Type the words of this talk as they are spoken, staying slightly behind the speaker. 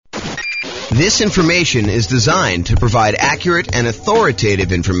This information is designed to provide accurate and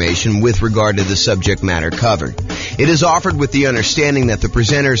authoritative information with regard to the subject matter covered. It is offered with the understanding that the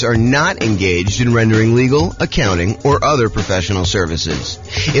presenters are not engaged in rendering legal, accounting, or other professional services.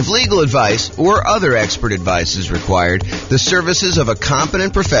 If legal advice or other expert advice is required, the services of a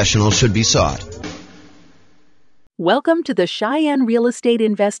competent professional should be sought. Welcome to the Cheyenne Real Estate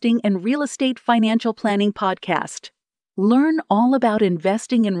Investing and Real Estate Financial Planning Podcast. Learn all about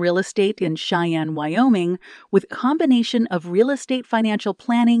investing in real estate in Cheyenne, Wyoming, with a combination of real estate financial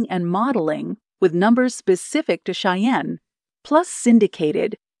planning and modeling with numbers specific to Cheyenne, plus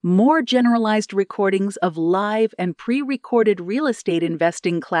syndicated, more generalized recordings of live and pre-recorded real estate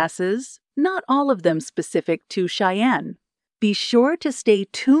investing classes, not all of them specific to Cheyenne. Be sure to stay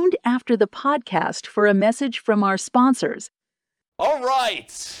tuned after the podcast for a message from our sponsors. All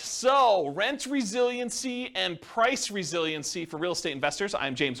right, so rent resiliency and price resiliency for real estate investors.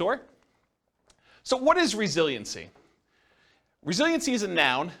 I'm James Orr. So what is resiliency? Resiliency is a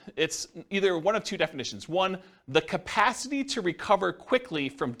noun. It's either one of two definitions. One, the capacity to recover quickly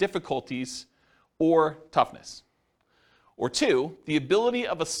from difficulties or toughness. Or two, the ability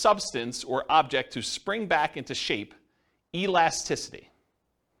of a substance or object to spring back into shape, elasticity.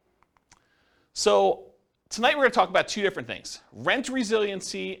 So tonight we're going to talk about two different things, rent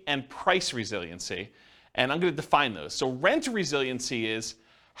resiliency and price resiliency, and I'm going to define those. So rent resiliency is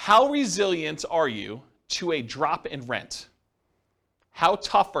how resilient are you to a drop in rent? How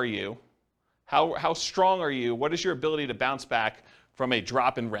tough are you? How strong are you? What is your ability to bounce back from a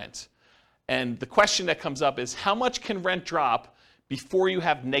drop in rent? And the question that comes up is how much can rent drop before you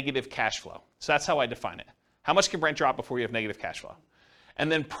have negative cash flow? So that's how I define it. How much can rent drop before you have negative cash flow? And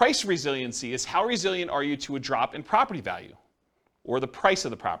then price resiliency is how resilient are you to a drop in property value or the price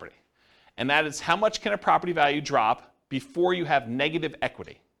of the property? And that is how much can a property value drop before you have negative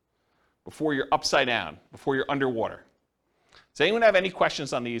equity, before you're upside down, before you're underwater. Does anyone have any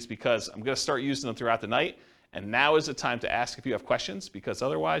questions on these? Because I'm going to start using them throughout the night. And now is the time to ask if you have questions, because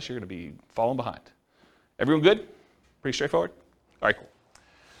otherwise you're going to be falling behind. Everyone good? Pretty straightforward? All right, cool.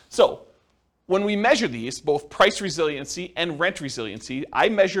 So when we measure these, both price resiliency and rent resiliency, I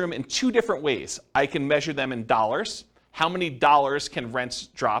measure them in two different ways. I can measure them in dollars. How many dollars can rents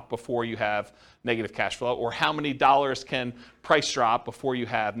drop before you have negative cash flow? Or how many dollars can price drop before you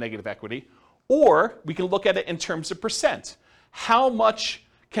have negative equity? Or we can look at it in terms of percent. How much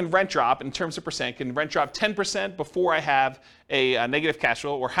can rent drop in terms of percent? Can rent drop 10% before I have a negative cash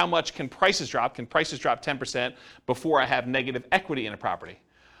flow? Or how much can prices drop? Can prices drop 10% before I have negative equity in a property?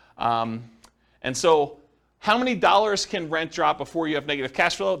 And so how many dollars can rent drop before you have negative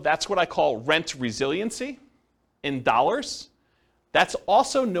cash flow? That's what I call rent resiliency in dollars. That's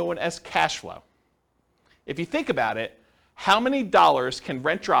also known as cash flow. If you think about it, how many dollars can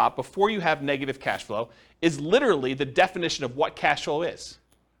rent drop before you have negative cash flow is literally the definition of what cash flow is,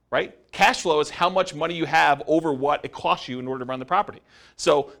 right? Cash flow is how much money you have over what it costs you in order to run the property.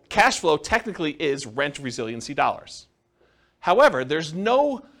 So cash flow technically is rent resiliency dollars. However, there's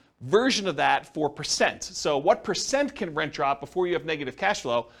no version of that for percent. So what percent can rent drop before you have negative cash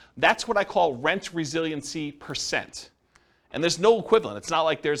flow? That's what I call rent resiliency percent. And there's no equivalent. It's not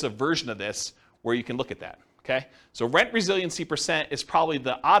like there's a version of this where you can look at that, okay? So rent resiliency percent is probably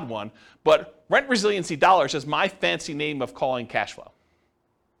the odd one, but rent resiliency dollars is my fancy name of calling cash flow.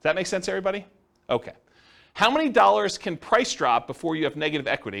 Does that make sense, everybody? Okay. How many dollars can price drop before you have negative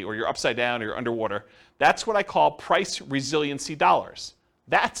equity or you're upside down or you're underwater? That's what I call price resiliency dollars.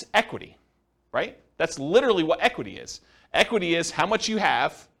 That's equity, right? That's literally what equity is. Equity is how much you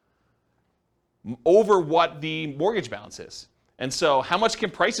have over what the mortgage balance is. And so how much can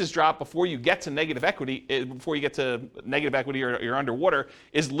prices drop before you get to negative equity, or you're underwater,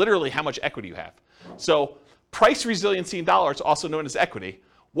 is literally how much equity you have. So price resiliency in dollars, also known as equity.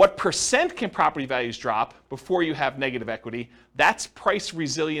 What percent can property values drop before you have negative equity? That's price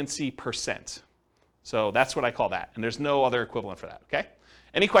resiliency percent. So that's what I call that. And there's no other equivalent for that, okay?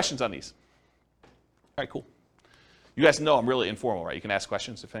 Any questions on these? All right, cool. You guys know I'm really informal, right? You can ask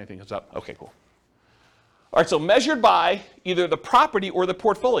questions if anything comes up. Okay, cool. All right, so measured by either the property or the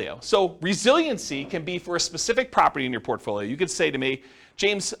portfolio. So resiliency can be for a specific property in your portfolio. You could say to me,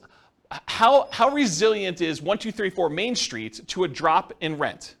 James, how resilient is 1234 Main Street to a drop in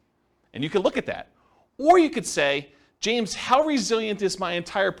rent? And you can look at that. Or you could say, James, how resilient is my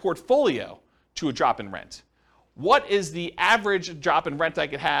entire portfolio to a drop in rent? What is the average drop in rent I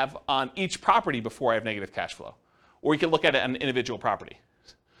could have on each property before I have negative cash flow? Or you can look at it on an individual property.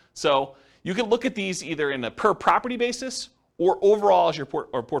 So you can look at these either in a per property basis or overall as your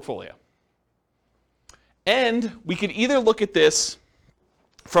portfolio. And we could either look at this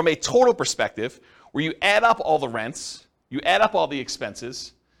from a total perspective, where you add up all the rents, you add up all the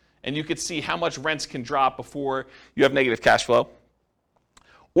expenses, and you could see how much rents can drop before you have negative cash flow.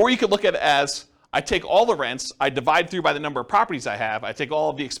 Or you could look at it as, I take all the rents, I divide through by the number of properties I have, I take all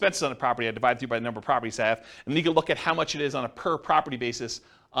of the expenses on the property, I divide through by the number of properties I have, and then you can look at how much it is on a per property basis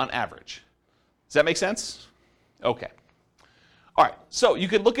on average. Does that make sense? Okay. All right, so you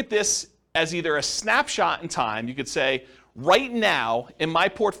could look at this as either a snapshot in time. You could say, right now in my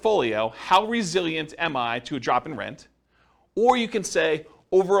portfolio, how resilient am I to a drop in rent? Or you can say,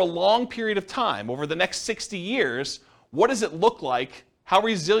 over a long period of time, over the next 60 years, what does it look like? How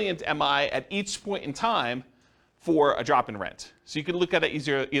resilient am I at each point in time for a drop in rent? So you can look at it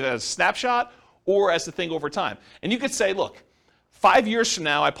either as a snapshot or as the thing over time. And you could say, look, 5 years from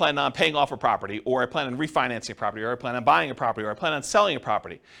now, I plan on paying off a property, or I plan on refinancing a property, or I plan on buying a property, or I plan on selling a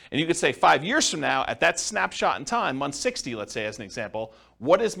property. And you could say 5 years from now, at that snapshot in time, month 60, let's say as an example,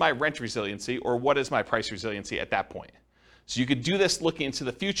 what is my rent resiliency, or what is my price resiliency at that point? So you could do this looking into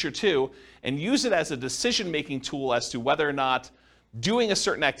the future too, and use it as a decision-making tool as to whether or not doing a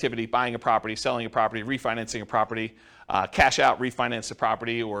certain activity, buying a property, selling a property, refinancing a property, cash out, refinance a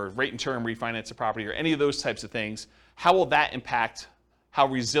property, or rate and term refinance a property, or any of those types of things, how will that impact how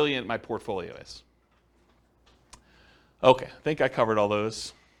resilient my portfolio is? Okay, I think I covered all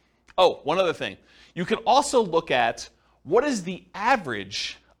those. Oh, one other thing. You can also look at what is the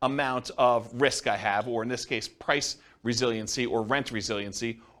average amount of risk I have, or in this case, price resiliency or rent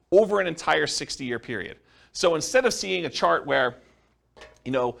resiliency, over an entire 60-year period. So instead of seeing a chart where,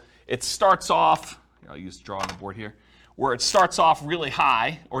 it starts off, I'll use draw on the board here, where it starts off really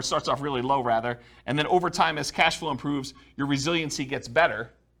high, or it starts off really low rather, and then over time as cash flow improves, your resiliency gets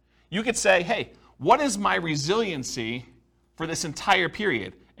better. You could say, hey, what is my resiliency for this entire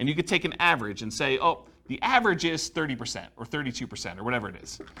period? And you could take an average and say, oh, the average is 30% or 32% or whatever it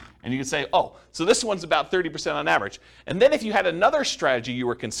is. And you could say, oh, so this one's about 30% on average. And then if you had another strategy you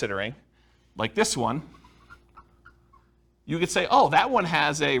were considering, like this one, you could say, oh, that one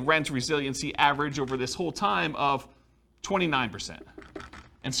has a rent resiliency average over this whole time of 29%.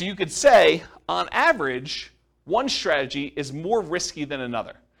 And so you could say, on average, one strategy is more risky than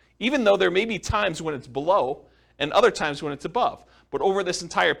another, even though there may be times when it's below and other times when it's above. But over this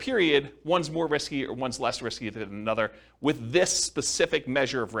entire period, one's more risky or one's less risky than another with this specific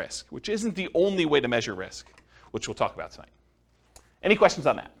measure of risk, which isn't the only way to measure risk, which we'll talk about tonight. Any questions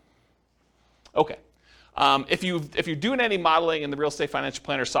on that? Okay. If you're doing any modeling in the Real Estate Financial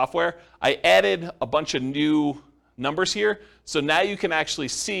Planner software, I added a bunch of new numbers here. So now you can actually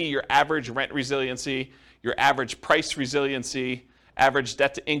see your average rent resiliency, your average price resiliency, average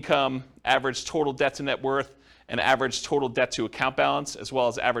debt to income, average total debt to net worth, and average total debt to account balance, as well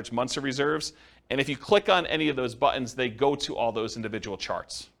as average months of reserves. And if you click on any of those buttons, they go to all those individual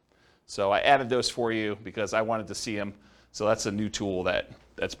charts. So I added those for you because I wanted to see them. So that's a new tool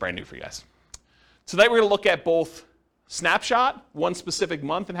that's brand new for you guys. Tonight we're going to look at both snapshot, one specific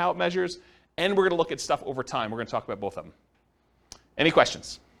month and how it measures, and we're going to look at stuff over time. We're going to talk about both of them. Any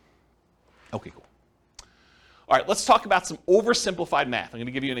questions? Okay, cool. All right, let's talk about some oversimplified math. I'm going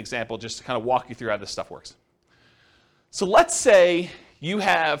to give you an example just to kind of walk you through how this stuff works. So let's say you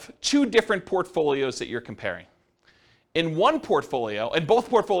have two different portfolios that you're comparing. In one portfolio, in both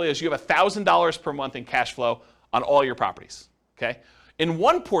portfolios, you have $1,000 per month in cash flow on all your properties, okay? In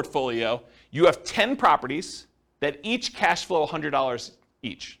one portfolio, you have 10 properties that each cash flow $100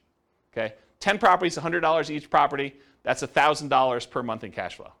 each, okay? 10 properties, $100 each property, that's $1,000 per month in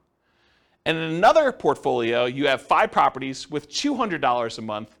cash flow. And in another portfolio, you have 5 properties with $200 a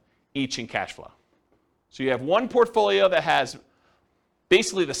month each in cash flow. So you have one portfolio that has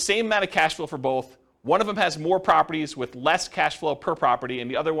basically the same amount of cash flow for both. One of them has more properties with less cash flow per property, and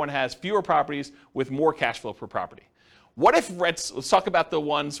the other one has fewer properties with more cash flow per property. What if rents, let's talk about the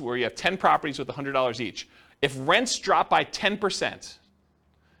ones where you have 10 properties with $100 each. If rents drop by 10%,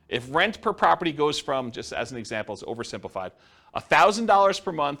 if rent per property goes from, just as an example, it's oversimplified, $1,000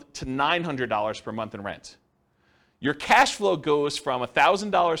 per month to $900 per month in rent, your cash flow goes from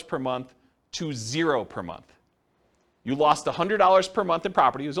 $1,000 per month to 0 per month. You lost $100 per month in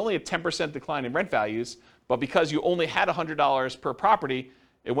property. It was only a 10% decline in rent values, but because you only had $100 per property,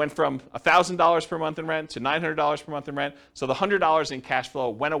 it went from $1,000 per month in rent to $900 per month in rent. So the $100 in cash flow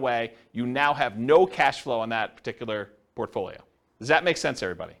went away. You now have no cash flow on that particular portfolio. Does that make sense,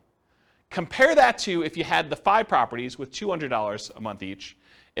 everybody? Compare that to if you had the 5 properties with $200 a month each.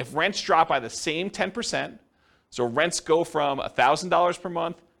 If rents drop by the same 10%, so rents go from $1,000 per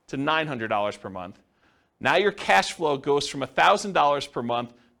month to $900 per month, now your cash flow goes from $1,000 per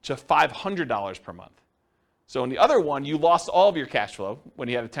month to $500 per month. So in the other one, you lost all of your cash flow when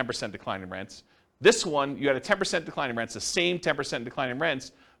you had a 10% decline in rents. This one, you had a 10% decline in rents, the same 10% decline in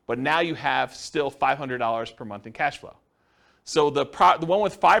rents, but now you have still $500 per month in cash flow. So the one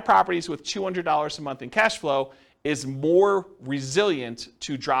with 5 properties with $200 a month in cash flow is more resilient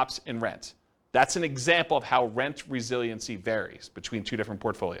to drops in rent. That's an example of how rent resiliency varies between 2 different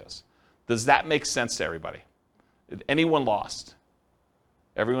portfolios. Does that make sense to everybody? Did anyone lost?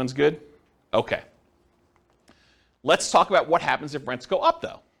 Everyone's good? Okay. Let's talk about what happens if rents go up,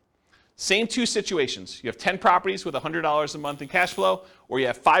 though. Same 2 situations. You have 10 properties with $100 a month in cash flow, or you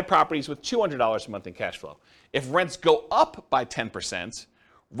have 5 properties with $200 a month in cash flow. If rents go up by 10%,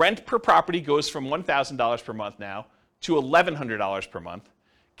 rent per property goes from $1,000 per month now to $1,100 per month.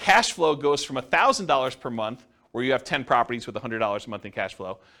 Cash flow goes from $1,000 per month, where you have 10 properties with $100 a month in cash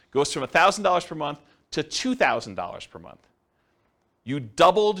flow, goes from $1,000 per month to $2,000 per month. You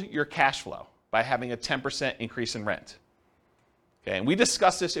doubled your cash flow by having a 10% increase in rent. Okay, and we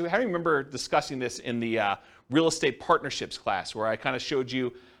discussed this, I remember discussing this in the real estate partnerships class, where I kind of showed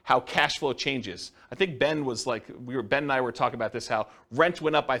you how cash flow changes. I think Ben and I were talking about this, how rent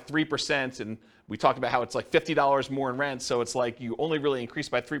went up by 3%, and we talked about how it's like $50 more in rent, so it's like you only really increased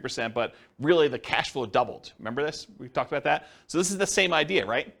by 3%, but really the cash flow doubled. Remember this? We talked about that? So this is the same idea,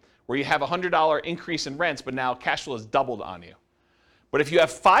 right? Where you have a $100 increase in rents, but now cash flow is doubled on you. But if you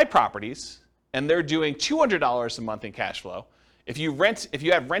have 5 properties, and they're doing $200 a month in cash flow, if you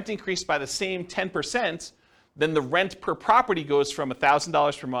have rent increased by the same 10%, then the rent per property goes from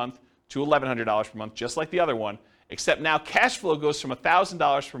 $1,000 per month to $1,100 per month, just like the other one, except now cash flow goes from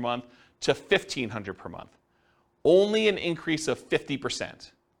 $1,000 per month to $1,500 per month. Only an increase of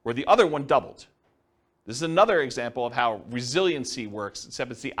 50%, where the other one doubled. This is another example of how resiliency works,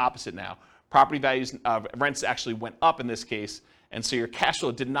 except it's the opposite now. Property values, rents actually went up in this case, and so your cash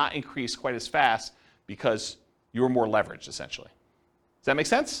flow did not increase quite as fast because you were more leveraged, essentially. Does that make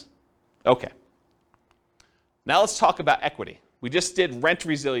sense? Okay. Now let's talk about equity. We just did rent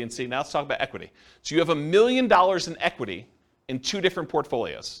resiliency. Now let's talk about equity. So you have $1 million in equity in 2 different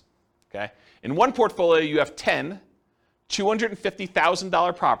portfolios. Okay? In one portfolio, you have 10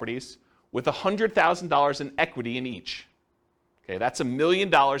 $250,000 properties with $100,000 in equity in each. Okay, that's $1 million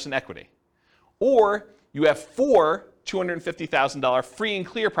in equity. Or you have 4 $250,000 free and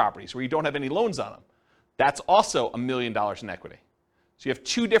clear properties where you don't have any loans on them. That's also $1 million in equity. So you have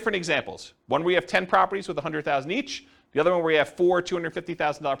 2 different examples. One where you have 10 properties with $100,000 each. The other one where you have 4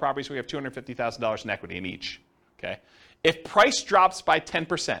 $250,000 properties where you have $250,000 in equity in each. Okay? If price drops by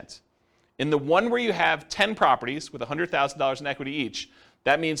 10%, in the one where you have 10 properties with $100,000 in equity each,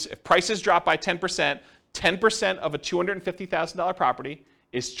 that means if prices drop by 10%, 10% of a $250,000 property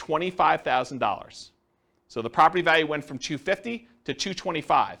is $25,000. So the property value went from $250,000 to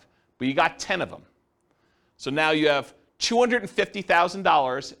 $225,000, but you got 10 of them. So now you have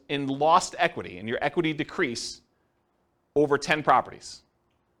 $250,000 in lost equity, and your equity decreased over 10 properties.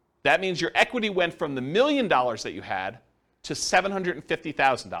 That means your equity went from the $1 million that you had to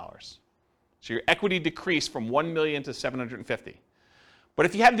 $750,000. So your equity decreased from $1 million to $750,000. But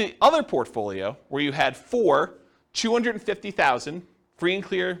if you had the other portfolio where you had 4 $250,000 free and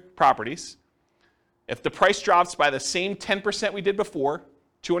clear properties, if the price drops by the same 10% we did before,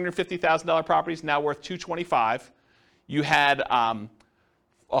 $250,000 properties now worth $225,000, you had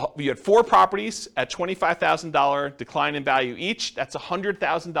 4 properties at $25,000 decline in value each. That's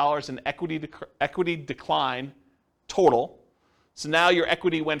 $100,000 in equity decline total. So now your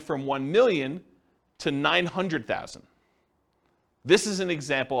equity went from $1 million to $900,000. This is an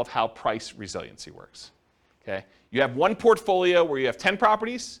example of how price resiliency works. Okay? You have one portfolio where you have 10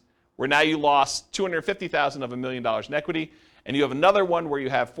 properties, where now you lost $250,000 of $1 million in equity, and you have another one where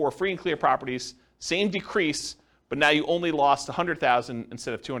you have 4 free and clear properties, same decrease, but now you only lost $100,000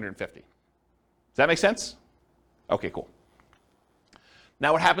 instead of $250,000. Does that make sense? Okay, cool.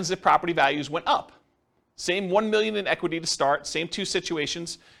 Now what happens if property values went up? Same $1 million in equity to start, same 2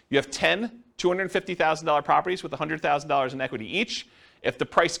 situations. You have 10 $250,000 properties with $100,000 in equity each. If the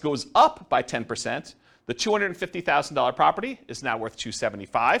price goes up by 10%, the $250,000 property is now worth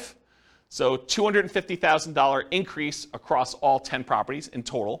 $275,000. So $250,000 increase across all 10 properties in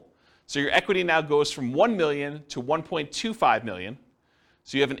total. So your equity now goes from $1 million to $1.25 million.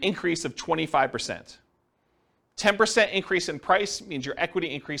 So you have an increase of 25%. 10% increase in price means your equity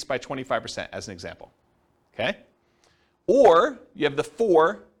increased by 25%, as an example. Okay? Or you have the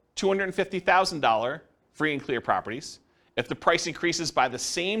 4 $250,000 free and clear properties. If the price increases by the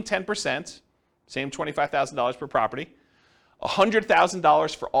same 10%, same $25,000 per property,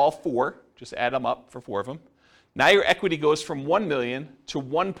 $100,000 for all 4, just add them up for 4 of them. Now your equity goes from $1 million to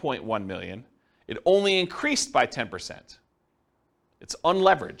 $1.1 million. It only increased by 10%. It's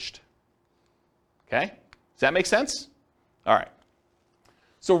unleveraged. Okay? Does that make sense? All right.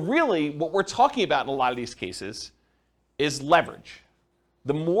 So really, what we're talking about in a lot of these cases is leverage.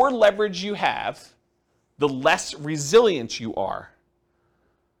 The more leverage you have, the less resilient you are.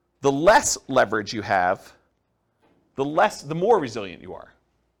 The less leverage you have, the more resilient you are.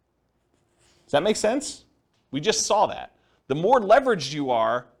 Does that make sense? We just saw that. The more leveraged you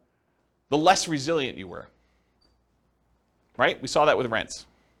are, the less resilient you were. Right? We saw that with rents.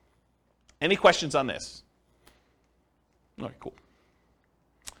 Any questions on this? All right, cool.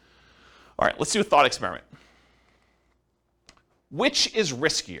 All right, let's do a thought experiment. Which is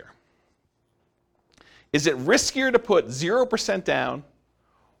riskier? Is it riskier to put 0% down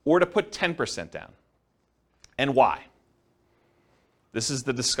or to put 10% down? And why? This is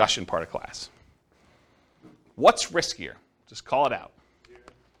the discussion part of class. What's riskier? Just call it out.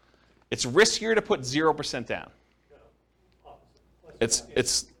 It's riskier to put 0% down.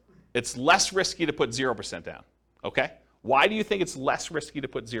 It's less risky to put 0% down. Okay? Why do you think it's less risky to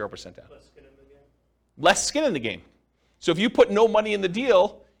put 0% down? Less skin in the game. Less skin in the game. So if you put no money in the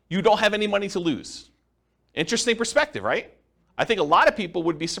deal, you don't have any money to lose. Interesting perspective, right? I think a lot of people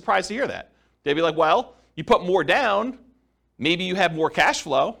would be surprised to hear that. They'd be like, well, you put more down, maybe you have more cash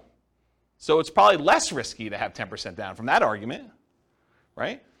flow, so it's probably less risky to have 10% down from that argument,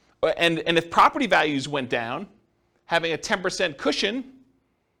 right? And if property values went down, having a 10% cushion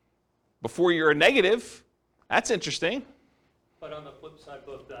before you're a negative, that's interesting. But on the flip side,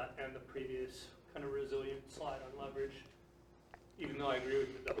 both that and the previous kind of resilient slide on leverage, even though I agree with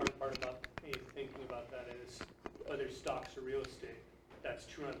you, the hard part about me thinking about that is other stocks or real estate, that's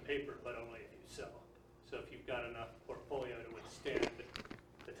true on paper, but only if you sell. So if you've got enough portfolio to withstand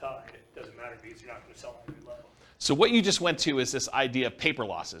the tide, it doesn't matter because you're not going to sell every level. So what you just went to is this idea of paper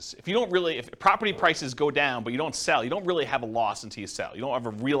losses. If property prices go down but you don't sell, you don't really have a loss until you sell. You don't have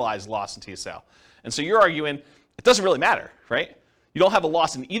a realized loss until you sell. And so you're arguing it doesn't really matter, right? You don't have a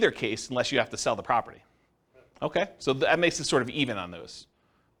loss in either case unless you have to sell the property. Okay, so that makes it sort of even on those.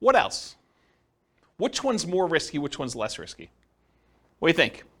 What else? Which one's more risky, which one's less risky? What do you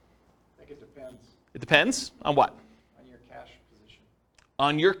think? I think it depends. It depends on what? On your cash position.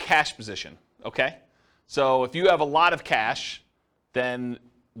 On your cash position, okay? So if you have a lot of cash, then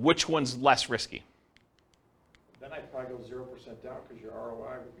which one's less risky? Then I'd probably go 0% down because your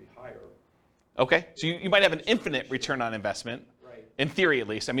ROI would be higher. Okay, so you might have an infinite return on investment. Right. In theory, at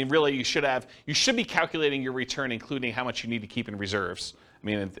least. I mean, really, you should be calculating your return, including how much you need to keep in reserves. I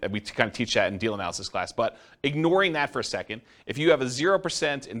mean, we kind of teach that in deal analysis class. But ignoring that for a second, if you have a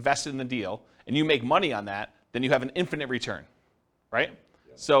 0% invested in the deal and you make money on that, then you have an infinite return, right?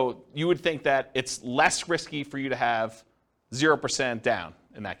 Yeah. So you would think that it's less risky for you to have 0% down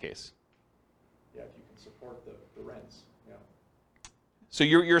in that case. Yeah, if you can support the rents. Yeah. So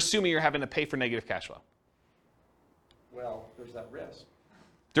you're assuming you're having to pay for negative cash flow. Well, there's that risk.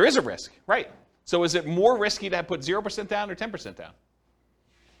 There is a risk, right? So is it more risky to put 0% down or 10% down?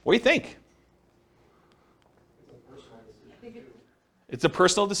 What do you think? It's a personal decision. It's a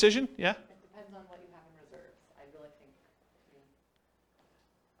personal decision, yeah? It depends on what you have in reserves. I really think.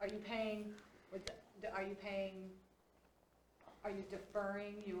 Are you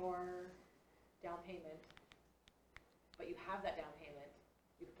deferring your down payment, but you have that down payment,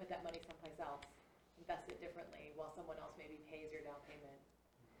 you can put that money someplace else, invest it differently, while someone else maybe pays your down payment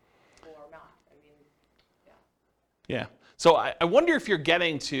or not. I mean, yeah. Yeah. So I wonder if you're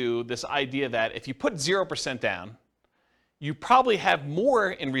getting to this idea that if you put 0% down, you probably have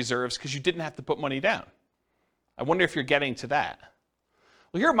more in reserves because you didn't have to put money down. I wonder if you're getting to that.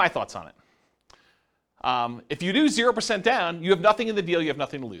 Well, here are my thoughts on it. If you do 0% down, you have nothing in the deal, you have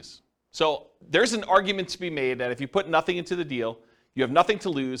nothing to lose. So there's an argument to be made that if you put nothing into the deal, you have nothing to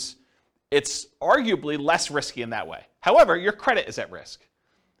lose. It's arguably less risky in that way. However, your credit is at risk.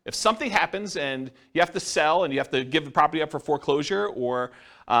 If something happens and you have to sell and you have to give the property up for foreclosure, or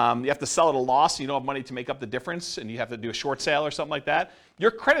you have to sell at a loss and you don't have money to make up the difference and you have to do a short sale or something like that, your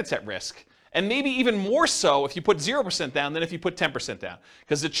credit's at risk. And maybe even more so if you put 0% down than if you put 10% down.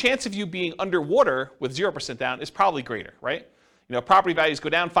 Because the chance of you being underwater with 0% down is probably greater, right? You know, property values go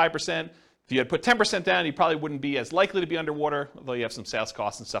down 5%. If you had put 10% down, you probably wouldn't be as likely to be underwater, although you have some sales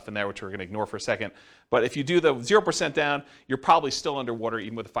costs and stuff in there, which we're going to ignore for a second. But if you do the 0% down, you're probably still underwater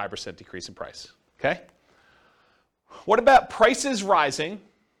even with a 5% decrease in price, okay? What about prices rising?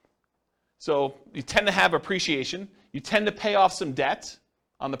 So you tend to have appreciation. You tend to pay off some debt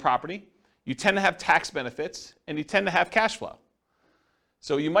on the property. You tend to have tax benefits, and you tend to have cash flow.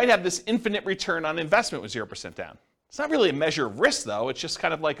 So you might have this infinite return on investment with 0% down. It's not really a measure of risk, though. It's just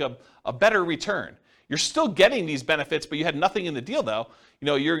kind of like a better return. You're still getting these benefits, but you had nothing in the deal, though.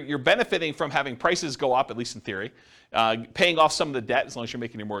 You're benefiting from having prices go up, at least in theory, paying off some of the debt as long as you're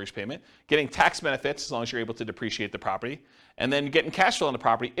making your mortgage payment, getting tax benefits as long as you're able to depreciate the property, and then getting cash flow on the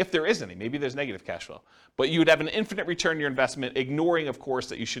property if there is any. Maybe there's negative cash flow. But you would have an infinite return on your investment, ignoring, of course,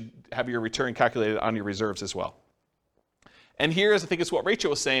 that you should have your return calculated on your reserves as well. And here's, I think it's what Rachel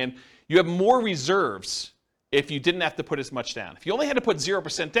was saying, you have more reserves if you didn't have to put as much down. If you only had to put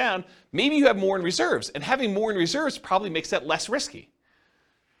 0% down, maybe you have more in reserves. And having more in reserves probably makes that less risky.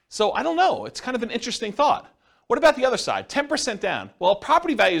 So I don't know. It's kind of an interesting thought. What about the other side? 10% down. Well,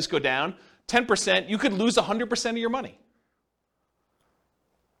 property values go down 10%. You could lose 100% of your money.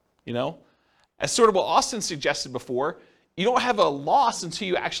 As sort of what Austin suggested before, you don't have a loss until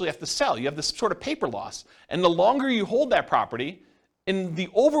you actually have to sell. You have this sort of paper loss. And the longer you hold that property, in the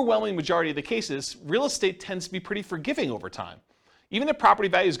overwhelming majority of the cases, real estate tends to be pretty forgiving over time. Even if property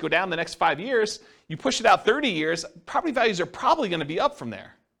values go down the next 5 years, you push it out 30 years, property values are probably going to be up from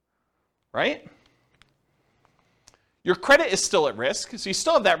there, right? Your credit is still at risk, so you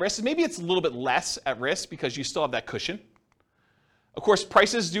still have that risk. Maybe it's a little bit less at risk because you still have that cushion. Of course,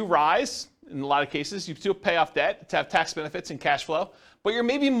 prices do rise. In a lot of cases, you still pay off debt to have tax benefits and cash flow, but you're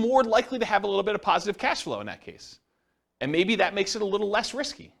maybe more likely to have a little bit of positive cash flow in that case. And maybe that makes it a little less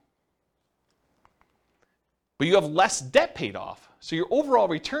risky. But you have less debt paid off. So your overall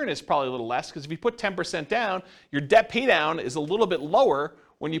return is probably a little less because if you put 10% down, your debt pay down is a little bit lower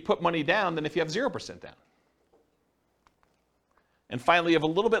when you put money down than if you have 0% down. And finally, you have a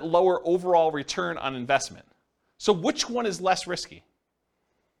little bit lower overall return on investment. So which one is less risky?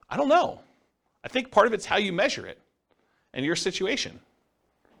 I don't know. I think part of it's how you measure it and your situation.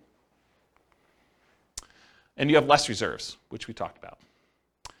 And you have less reserves, which we talked about.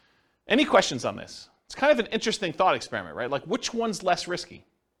 Any questions on this? It's kind of an interesting thought experiment, right? Like, which one's less risky?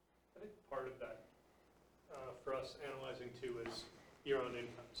 I think part of that, for us analyzing too, is your own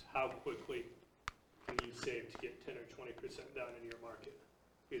incomes. How quickly can you save to get 10 or 20% down in your market?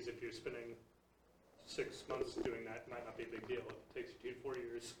 Because if you're spending 6 months doing that, it might not be a big deal. If it takes you 2 to 4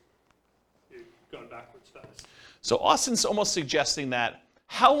 years, you're going backwards fast. So Austin's almost suggesting that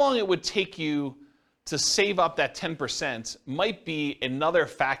how long it would take you to save up that 10% might be another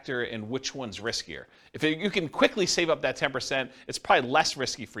factor in which one's riskier. If you can quickly save up that 10%, it's probably less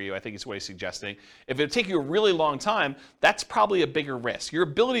risky for you, I think is what he's suggesting. If it would take you a really long time, that's probably a bigger risk. Your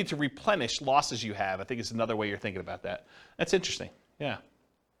ability to replenish losses you have, I think is another way you're thinking about that. That's interesting, yeah.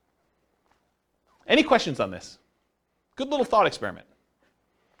 Any questions on this? Good little thought experiment.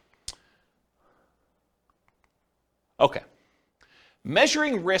 Okay.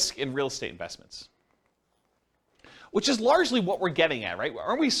 Measuring risk in real estate investments, which is largely what we're getting at, right?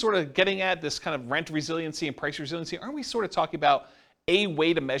 Aren't we sort of getting at this kind of rent resiliency and price resiliency? Aren't we sort of talking about a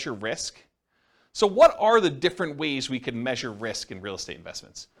way to measure risk? So what are the different ways we can measure risk in real estate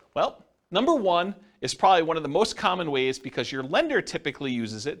investments? Well, number one is probably one of the most common ways because your lender typically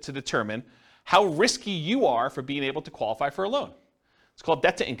uses it to determine how risky you are for being able to qualify for a loan. It's called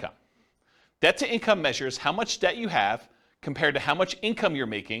debt to income. Debt to income measures how much debt you have compared to how much income you're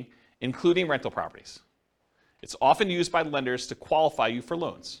making, including rental properties. It's often used by lenders to qualify you for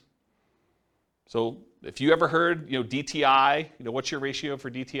loans. So if you ever heard, DTI, what's your ratio for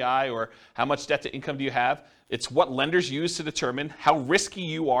DTI or how much debt to income do you have? It's what lenders use to determine how risky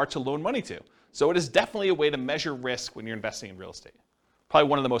you are to loan money to. So it is definitely a way to measure risk when you're investing in real estate. Probably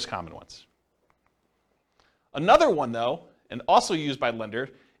one of the most common ones. Another one though, and also used by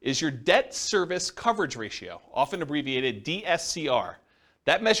lender, is your debt service coverage ratio, often abbreviated DSCR.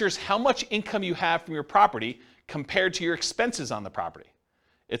 That measures how much income you have from your property compared to your expenses on the property.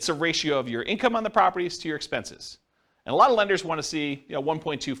 It's a ratio of your income on the properties to your expenses. And a lot of lenders want to see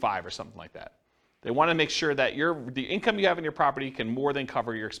 1.25 or something like that. They want to make sure that the income you have in your property can more than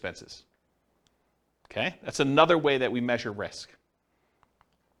cover your expenses. Okay? That's another way that we measure risk.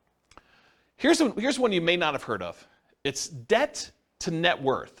 Here's one you may not have heard of. It's debt to net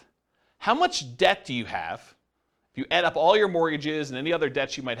worth. How much debt do you have? If you add up all your mortgages and any other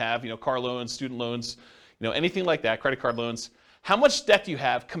debts you might have, car loans, student loans, anything like that, credit card loans, how much debt do you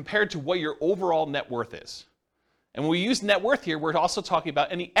have compared to what your overall net worth is? And when we use net worth here, we're also talking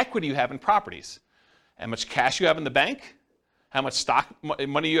about any equity you have in properties. How much cash you have in the bank, how much stock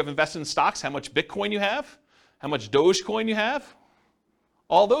money you have invested in stocks, how much Bitcoin you have, how much Dogecoin you have,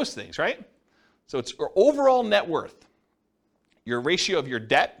 all those things, right? So it's your overall net worth, your ratio of your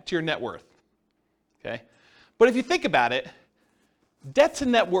debt to your net worth, okay? But if you think about it, debt to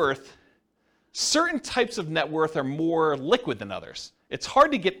net worth, certain types of net worth are more liquid than others. It's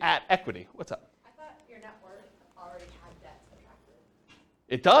hard to get at equity. What's up? I thought your net worth already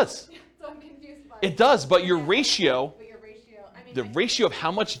It does. So I'm confused by It does, but your ratio, But your ratio, I mean. the ratio of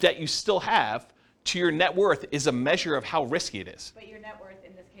how much debt you still have to your net worth is a measure of how risky it is. But your net worth,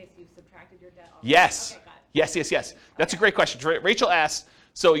 in this case, you've subtracted your debt off. Yes. Okay, got it. Yes. That's a great question. Rachel asked,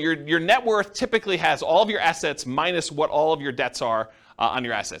 so your net worth typically has all of your assets minus what all of your debts are on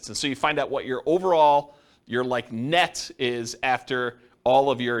your assets. And so you find out what your overall, your like net is after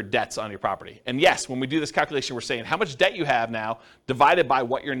all of your debts on your property. And yes, when we do this calculation, we're saying how much debt you have now divided by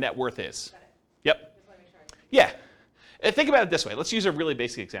what your net worth is. Got it. Yep. Just want to make sure. Yeah. And think about it this way. Let's use a really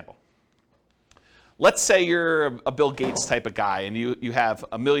basic example. Let's say you're a Bill Gates type of guy and you have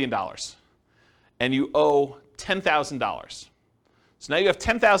 $1 million and you owe $10,000. So now you have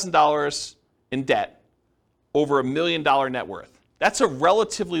 $10,000 in debt over $1 million net worth. That's a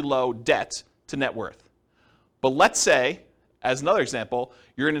relatively low debt to net worth. But let's say, as another example,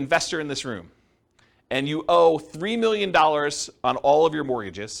 you're an investor in this room and you owe $3 million on all of your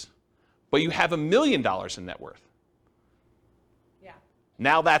mortgages, but you have $1 million in net worth. Yeah.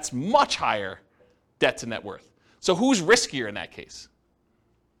 Now that's much higher debt to net worth. So who's riskier in that case?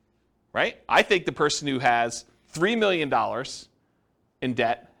 Right? I think the person who has $3 million in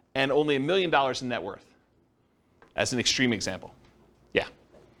debt and only $1 million in net worth, as an extreme example. Yeah.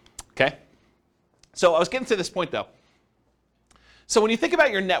 Okay? So I was getting to this point though. So when you think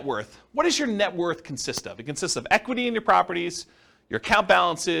about your net worth, what does your net worth consist of? It consists of equity in your properties, your account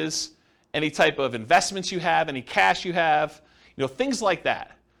balances, any type of investments you have, any cash you have, things like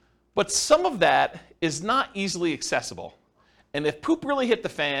that. But some of that is not easily accessible. And if poop really hit the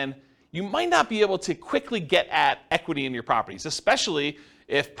fan, you might not be able to quickly get at equity in your properties, especially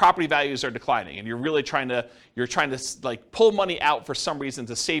if property values are declining and you're really trying to like pull money out for some reason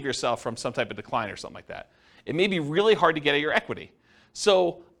to save yourself from some type of decline or something like that. It may be really hard to get at your equity.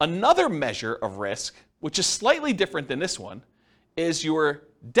 So another measure of risk, which is slightly different than this one, is your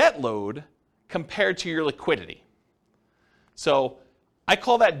debt load compared to your liquidity. So I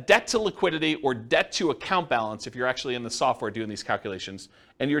call that debt to liquidity or debt to account balance if you're actually in the software doing these calculations.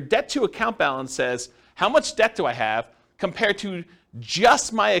 And your debt to account balance says, how much debt do I have compared to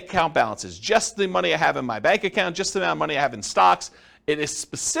just my account balances, just the money I have in my bank account, just the amount of money I have in stocks. It is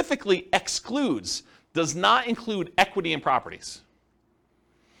specifically excludes, does not include equity in properties.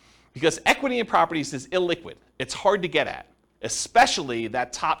 Because equity in properties is illiquid. It's hard to get at, especially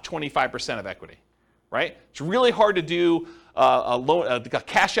that top 25% of equity, right? It's really hard to do a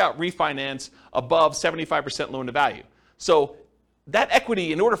cash out refinance above 75% loan to value. So that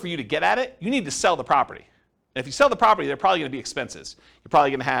equity, in order for you to get at it, you need to sell the property. And if you sell the property, they're probably going to be expenses. You're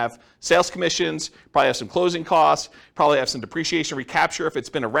probably going to have sales commissions, probably have some closing costs, probably have some depreciation recapture if it's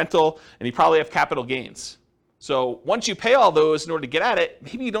been a rental, and you probably have capital gains. So once you pay all those in order to get at it,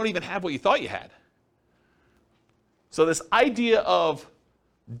 maybe you don't even have what you thought you had. So this idea of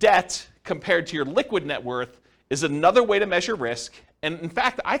debt compared to your liquid net worth is another way to measure risk. And in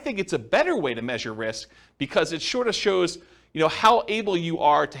fact, I think it's a better way to measure risk because it sort of shows, how able you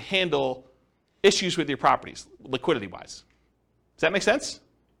are to handle issues with your properties, liquidity-wise. Does that make sense?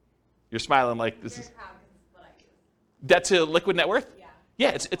 You're smiling like this is What I use. debt to liquid net worth? Yeah.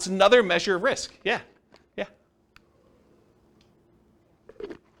 Yeah, it's another measure of risk. Yeah.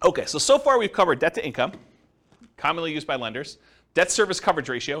 Okay, so far we've covered debt to income, commonly used by lenders, debt service coverage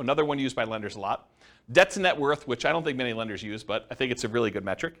ratio, another one used by lenders a lot, debt to net worth, which I don't think many lenders use, but I think it's a really good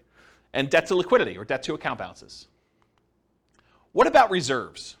metric, and debt to liquidity or debt to account balances. What about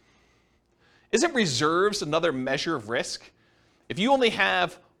reserves? Isn't reserves another measure of risk? If you only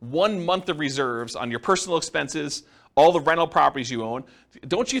have 1 month of reserves on your personal expenses, all the rental properties you own,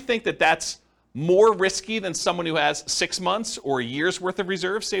 don't you think that that's more risky than someone who has 6 months or a year's worth of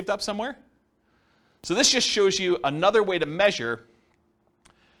reserves saved up somewhere? So this just shows you another way to measure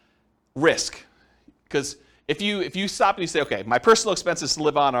risk. Because if you stop and you say, okay, my personal expenses to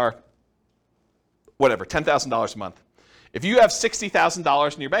live on are whatever, $10,000 a month. If you have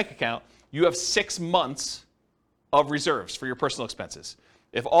 $60,000 in your bank account, you have 6 months of reserves for your personal expenses.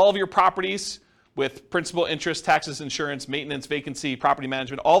 If all of your properties with principal, interest, taxes, insurance, maintenance, vacancy, property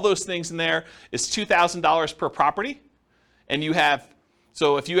management, all those things in there is $2,000 per property. And you have,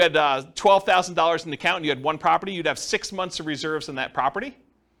 so if you had $12,000 in the account and you had 1 property, you'd have 6 months of reserves on that property.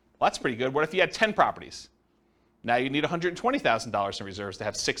 Well, that's pretty good. What if you had 10 properties? Now you need $120,000 in reserves to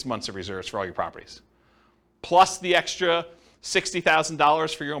have 6 months of reserves for all your properties. Plus the extra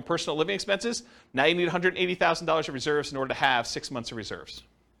 $60,000 for your own personal living expenses. Now you need $180,000 of reserves in order to have 6 months of reserves.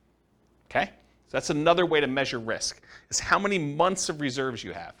 Okay? So that's another way to measure risk, is how many months of reserves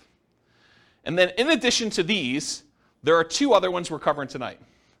you have. And then in addition to these, there are 2 other ones we're covering tonight.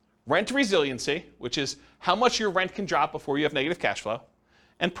 Rent resiliency, which is how much your rent can drop before you have negative cash flow,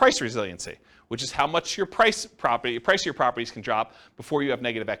 and price resiliency, which is how much your price of your properties can drop before you have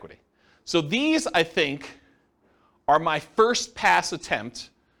negative equity. So these, I think, are my first pass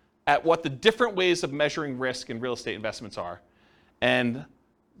attempt at what the different ways of measuring risk in real estate investments are. And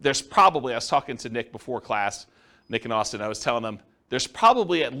there's probably, I was talking to Nick before class, Nick and Austin, I was telling them, there's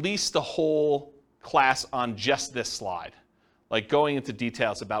probably at least a whole class on just this slide, like going into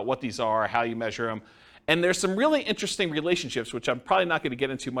details about what these are, how you measure them. And there's some really interesting relationships, which I'm probably not going to get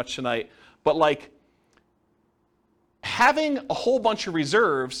into much tonight, but like having a whole bunch of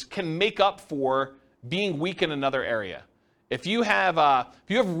reserves can make up for being weak in another area. If you have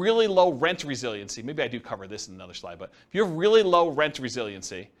really low rent resiliency, maybe I do cover this in another slide, but if you have really low rent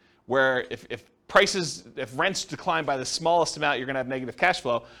resiliency, where if rents decline by the smallest amount, you're going to have negative cash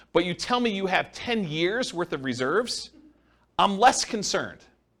flow, but you tell me you have 10 years worth of reserves, I'm less concerned,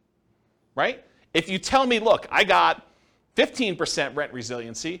 right? If you tell me, look, I got 15% rent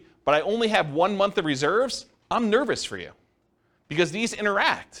resiliency, but I only have 1 month of reserves, I'm nervous for you because these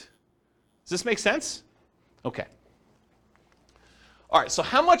interact. Does this make sense? Okay. All right, so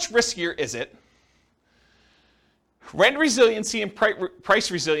how much riskier is it? Rent resiliency and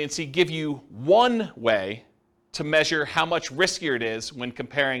price resiliency give you one way to measure how much riskier it is when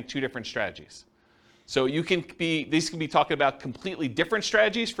comparing two different strategies. So these can be talking about completely different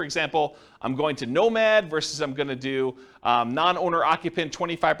strategies. For example, I'm going to Nomad versus I'm going to do non-owner occupant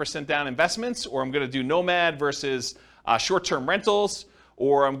 25% down investments, or I'm going to do Nomad versus short-term rentals,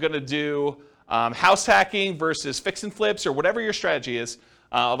 or I'm going to do house hacking versus fix and flips, or whatever your strategy is,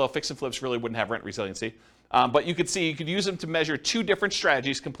 although fix and flips really wouldn't have rent resiliency. But you could use them to measure two different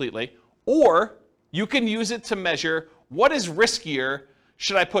strategies completely, or you can use it to measure what is riskier.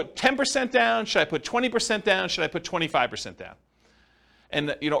 Should I put 10% down? Should I put 20% down? Should I put 25% down?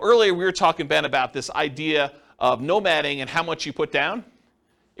 And earlier we were talking, Ben, about this idea of nomading and how much you put down.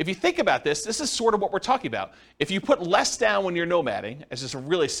 If you think about this, this is sort of what we're talking about. If you put less down when you're nomading, it's just a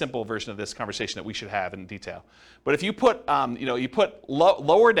really simple version of this conversation that we should have in detail. But if you put,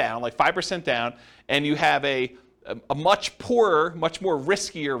 lower down, like 5% down, and you have a much poorer, much more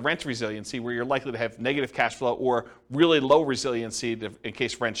riskier rent resiliency, where you're likely to have negative cash flow or really low resiliency in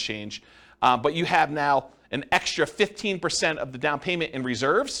case rents change, but you have now an extra 15% of the down payment in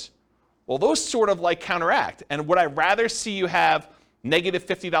reserves, well, those sort of like counteract. And would I rather see you have negative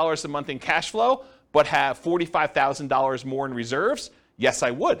 $50 a month in cash flow, but have $45,000 more in reserves? Yes,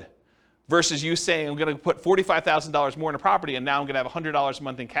 I would. Versus you saying, I'm going to put $45,000 more in a property and now I'm going to have $100 a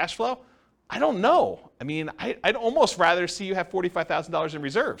month in cash flow? I don't know. I mean, I'd almost rather see you have $45,000 in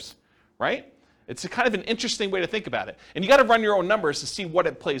reserves, right? It's a kind of an interesting way to think about it. And you got to run your own numbers to see what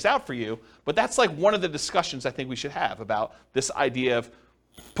it plays out for you. But that's like one of the discussions I think we should have about this idea of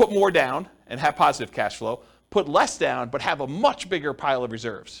put more down and have positive cash flow, put less down, but have a much bigger pile of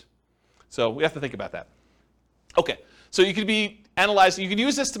reserves. So we have to think about that. Okay, so you could be analyzing, you can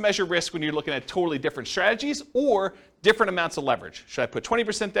use this to measure risk when you're looking at totally different strategies or different amounts of leverage. Should I put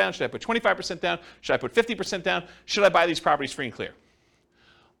 20% down? Should I put 25% down? Should I put 50% down? Should I buy these properties free and clear?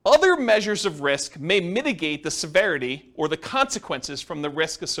 Other measures of risk may mitigate the severity or the consequences from the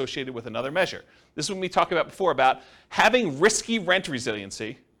risk associated with another measure. This is what we talked about before about having risky rent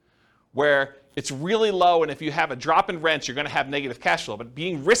resiliency, where it's really low, and if you have a drop in rents, you're going to have negative cash flow. But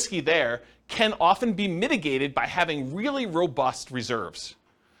being risky there can often be mitigated by having really robust reserves.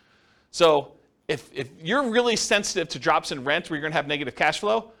 So if you're really sensitive to drops in rent where you're going to have negative cash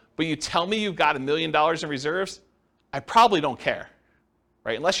flow, but you tell me you've got $1 million in reserves, I probably don't care,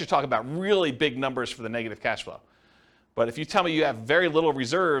 right? Unless you're talking about really big numbers for the negative cash flow. But if you tell me you have very little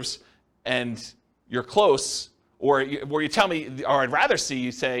reserves and you're close, or you tell me, or I'd rather see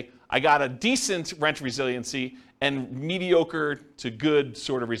you say, I got a decent rent resiliency and mediocre to good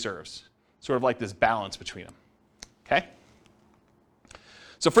sort of reserves. Sort of like this balance between them, okay?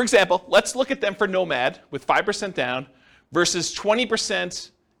 So for example, let's look at them for Nomad with 5% down versus 20%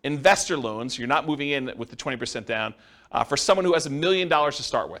 investor loans. You're not moving in with the 20% down for someone who has $1 million to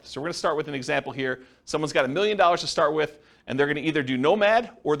start with. So we're going to start with an example here. Someone's got $1 million to start with, and they're going to either do Nomad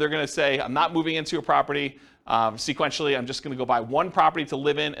or they're going to say, I'm not moving into a property. Sequentially, I'm just going to go buy one property to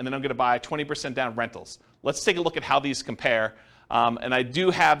live in, and then I'm going to buy 20% down rentals. Let's take a look at how these compare. And I do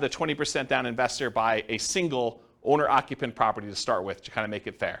have the 20% down investor buy a single owner-occupant property to start with to kind of make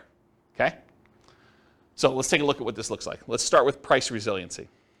it fair, okay? So let's take a look at what this looks like. Let's start with price resiliency.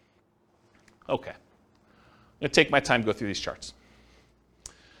 Okay. I'm going to take my time to go through these charts.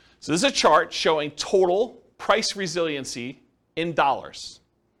 So this is a chart showing total price resiliency in dollars.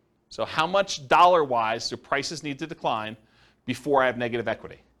 So how much dollar-wise do prices need to decline before I have negative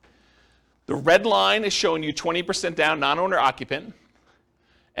equity? The red line is showing you 20% down non-owner occupant.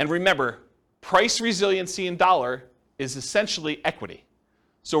 And remember, price resiliency in dollar is essentially equity.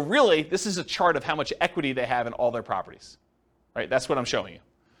 So really, this is a chart of how much equity they have in all their properties. Right? That's what I'm showing you.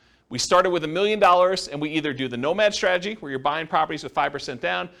 We started with $1 million, and we either do the nomad strategy, where you're buying properties with 5%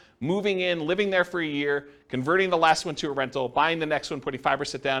 down, moving in, living there for a year, converting the last one to a rental, buying the next one, putting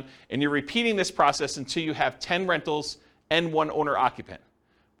 5% down, and you're repeating this process until you have 10 rentals and 1 owner-occupant,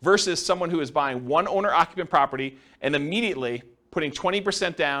 versus someone who is buying 1 owner-occupant property and immediately putting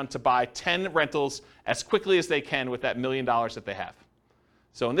 20% down to buy 10 rentals as quickly as they can with that $1 million that they have.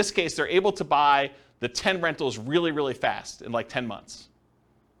 So in this case, they're able to buy the 10 rentals really, really fast in like 10 months.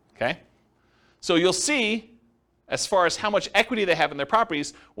 Okay? So you'll see, as far as how much equity they have in their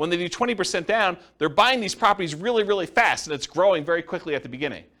properties, when they do 20% down, they're buying these properties really, really fast, and it's growing very quickly at the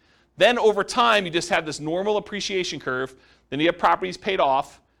beginning. Then over time, you just have this normal appreciation curve. Then you have properties paid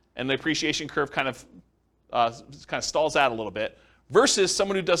off, and the appreciation curve kind of stalls out a little bit, versus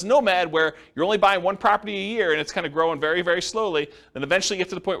someone who does nomad, where you're only buying 1 property a year, and it's kind of growing very, very slowly. Then eventually you get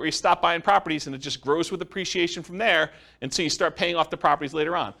to the point where you stop buying properties, and it just grows with appreciation from there until you start paying off the properties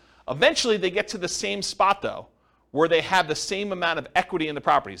later on. Eventually, they get to the same spot, though, where they have the same amount of equity in the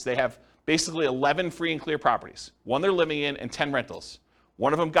properties. They have basically 11 free and clear properties, 1 they're living in, and 10 rentals.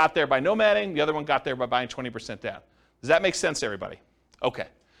 One of them got there by nomading, the other one got there by buying 20% down. Does that make sense, everybody? Okay.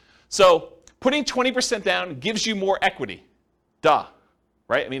 So putting 20% down gives you more equity. Duh.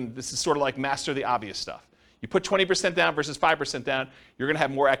 Right? I mean, this is sort of like master the obvious stuff. You put 20% down versus 5% down, you're going to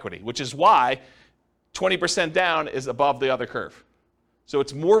have more equity, which is why 20% down is above the other curve. So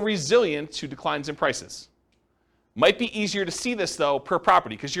it's more resilient to declines in prices. Might be easier to see this, though, per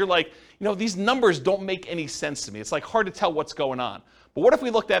property, because you're like, these numbers don't make any sense to me. It's like hard to tell what's going on. But what if we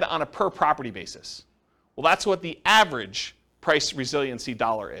looked at it on a per property basis? Well, that's what the average price resiliency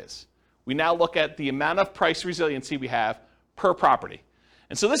dollar is. We now look at the amount of price resiliency we have per property.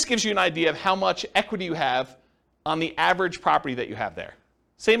 And so this gives you an idea of how much equity you have on the average property that you have there.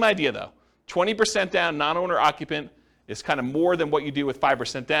 Same idea, though. 20% down, non-owner occupant, is kind of more than what you do with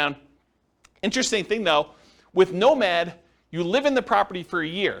 5% down. Interesting thing, though, with nomad, you live in the property for a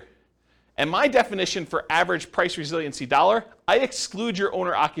year. And my definition for average price resiliency dollar, I exclude your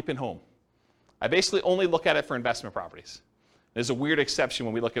owner-occupant home. I basically only look at it for investment properties. There's a weird exception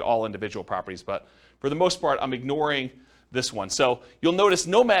when we look at all individual properties, but for the most part, I'm ignoring this one. So you'll notice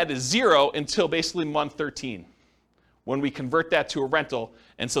nomad is 0 until basically month 13, when we convert that to a rental.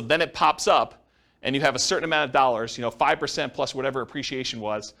 And so then it pops up, and you have a certain amount of dollars, 5% plus whatever appreciation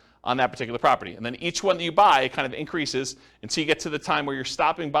was on that particular property. And then each one that you buy, it kind of increases until you get to the time where you're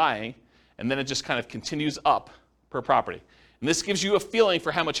stopping buying, and then it just kind of continues up per property. And this gives you a feeling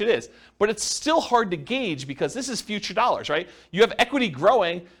for how much it is. But it's still hard to gauge because this is future dollars, right? You have equity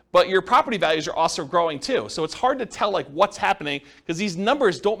growing, but your property values are also growing too. So it's hard to tell what's happening because these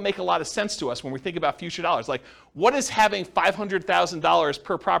numbers don't make a lot of sense to us when we think about future dollars. Like, what does having $500,000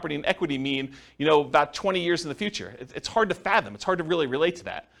 per property in equity mean, about 20 years in the future? It's hard to fathom. It's hard to really relate to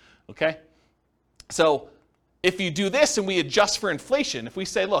that, okay? So if you do this and we adjust for inflation, if we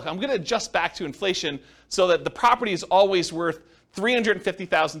say, look, I'm going to adjust back to inflation so that the property is always worth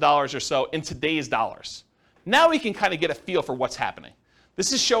 $350,000 or so in today's dollars. Now we can kind of get a feel for what's happening.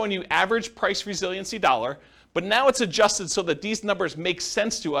 This is showing you average price resiliency dollar, but now it's adjusted so that these numbers make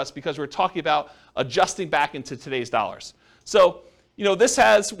sense to us because we're talking about adjusting back into today's dollars. So, this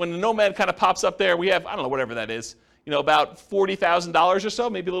has, when the nomad kind of pops up there, we have, I don't know, whatever that is, about $40,000 or so,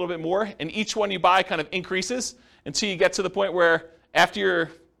 maybe a little bit more, and each one you buy kind of increases until you get to the point where after you're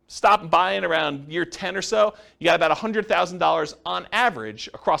stopping buying around year 10 or so, you got about $100,000 on average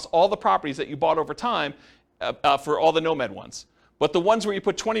across all the properties that you bought over time for all the nomad ones. But the ones where you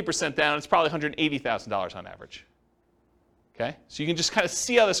put 20% down, it's probably $180,000 on average. Okay? So you can just kind of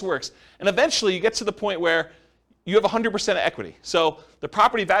see how this works. And eventually you get to the point where you have 100% of equity. So the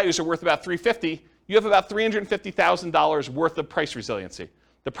property values are worth about $350,000. You have about $350,000 worth of price resiliency.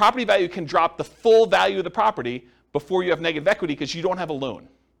 The property value can drop the full value of the property before you have negative equity because you don't have a loan.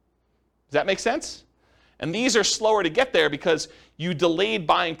 Does that make sense? And these are slower to get there because you delayed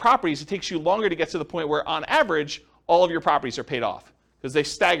buying properties. It takes you longer to get to the point where, on average, all of your properties are paid off because they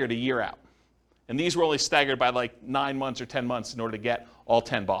staggered a year out. And these were only staggered by like 9 months or 10 months in order to get all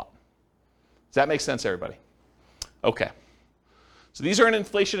 10 bought. Does that make sense, everybody? Okay. So these are in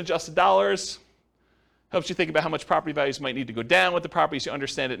inflation-adjusted dollars. Helps you think about how much property values might need to go down with the properties. You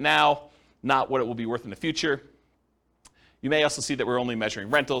understand it now, not what it will be worth in the future. You may also see that we're only measuring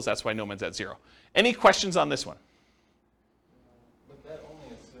rentals. That's why nomad's at 0. Any questions on this one? But that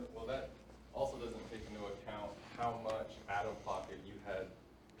only assumes, well, that also doesn't take into account how much out of pocket you had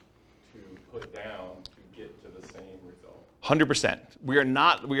to put down to get to the same result. 100%. We are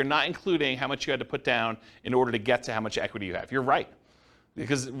not including how much you had to put down in order to get to how much equity you have. You're right.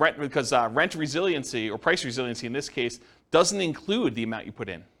 Because rent resiliency, or price resiliency in this case, doesn't include the amount you put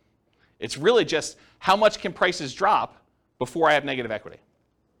in. It's really just how much can prices drop before I have negative equity.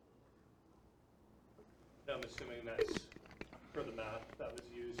 I'm assuming that's, for the math that was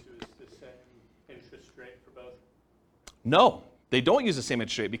used, it was the same interest rate for both? No, they don't use the same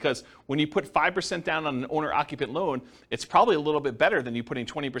interest rate, because when you put 5% down on an owner-occupant loan, it's probably a little bit better than you putting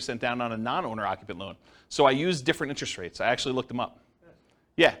 20% down on a non-owner-occupant loan. So I use different interest rates. I actually looked them up.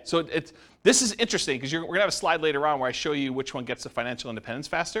 Yeah, so this is interesting, because we're going to have a slide later on where I show you which one gets to financial independence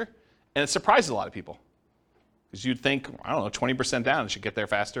faster, and it surprises a lot of people. Because you'd think, I don't know, 20% down, it should get there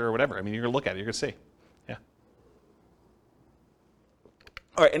faster or whatever. I mean, you're going to look at it, you're going to see. Yeah.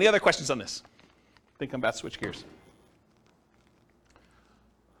 All right, any other questions on this? I think I'm about to switch gears.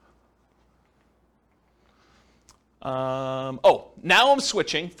 Now I'm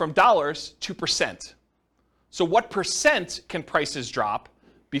switching from dollars to percent. So what percent can prices drop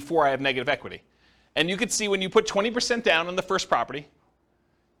before I have negative equity? And you can see when you put 20% down on the first property,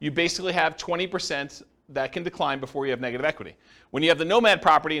 you basically have 20% that can decline before you have negative equity. When you have the nomad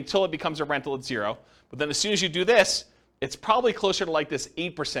property, until it becomes a rental, it's 0. But then as soon as you do this, it's probably closer to like this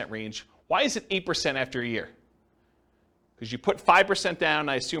 8% range. Why is it 8% after a year? Because you put 5% down,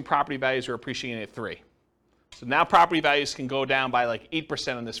 I assume property values are appreciating at 3. So now property values can go down by like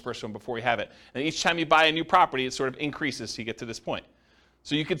 8% on this first one before you have it. And each time you buy a new property, it sort of increases to get to this point.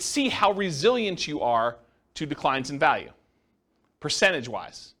 So you can see how resilient you are to declines in value,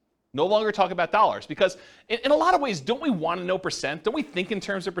 percentage-wise. No longer talk about dollars, because in a lot of ways, don't we want to know percent? Don't we think in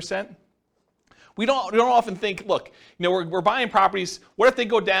terms of percent? We don't often think, look, we're buying properties. What if they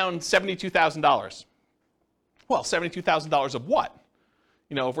go down $72,000? Well, $72,000 of what?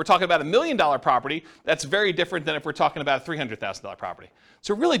 If we're talking about $1 million property, that's very different than if we're talking about a $300,000 property.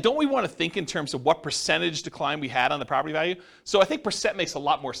 So really, don't we want to think in terms of what percentage decline we had on the property value? So I think percent makes a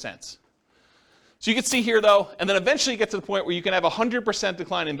lot more sense. So you can see here, though, and then eventually you get to the point where you can have 100%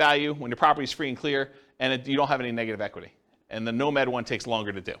 decline in value when your property is free and clear, and you don't have any negative equity. And the nomad one takes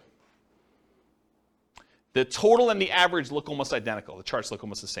longer to do. The total and the average look almost identical. The charts look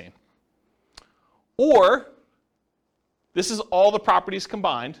almost the same. Or, this is all the properties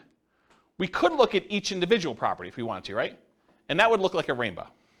combined. We could look at each individual property if we wanted to, right? And that would look like a rainbow.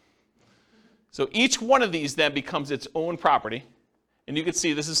 So each one of these then becomes its own property. And you can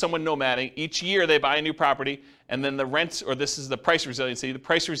see this is someone nomading. Each year they buy a new property, and then the rents, or this is the price resiliency. The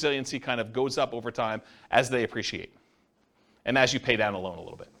price resiliency kind of goes up over time as they appreciate and as you pay down a loan a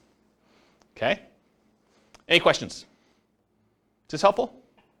little bit. Okay? Any questions? Is this helpful?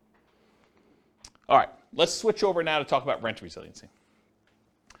 All right, let's switch over now to talk about rent resiliency.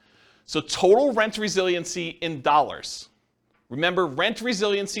 So total rent resiliency in dollars. Remember, rent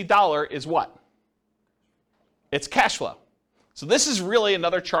resiliency dollar is what? It's cash flow. So this is really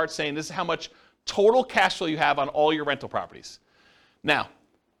another chart saying this is how much total cash flow you have on all your rental properties. Now,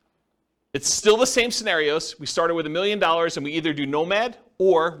 it's still the same scenarios. We started with $1 million, and we either do nomad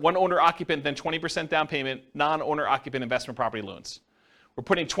or one owner-occupant, then 20% down payment, non-owner-occupant investment property loans. We're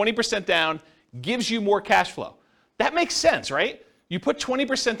putting 20% down, gives you more cash flow. That makes sense, right? You put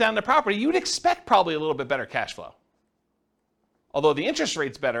 20% down the property, you'd expect probably a little bit better cash flow. Although the interest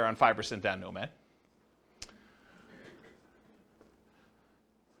rate's better on 5% down nomad.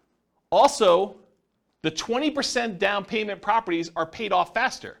 Also, the 20% down payment properties are paid off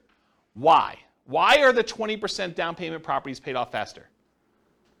faster. Why? Why are the 20% down payment properties paid off faster?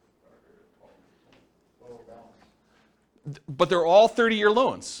 But they're all 30-year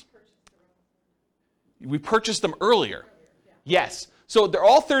loans. We purchased them earlier. Yes. So they're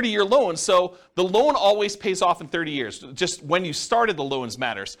all 30-year loans, so the loan always pays off in 30 years. Just when you started the loans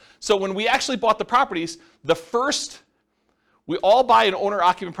matters. So when we actually bought the properties, we all buy an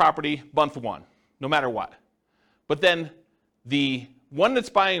owner-occupant property month 1, no matter what. But then the one that's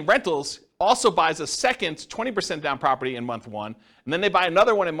buying rentals also buys a second 20% down property in month 1, and then they buy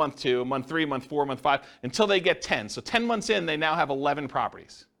another one in month 2, month 3, month 4, month 5, until they get 10. So 10 months in, they now have 11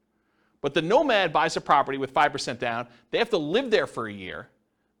 properties. But the nomad buys a property with 5% down. They have to live there for a year.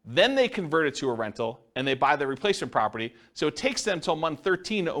 Then they convert it to a rental, and they buy the replacement property. So it takes them until month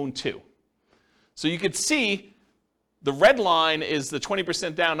 13 to own 2. So you could see the red line is the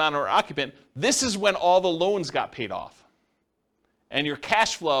 20% down non-owner occupant. This is when all the loans got paid off. And your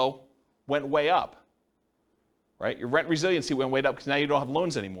cash flow went way up. Right? Your rent resiliency went way up because now you don't have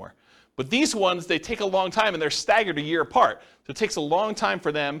loans anymore. But these ones, they take a long time, and they're staggered a year apart. So it takes a long time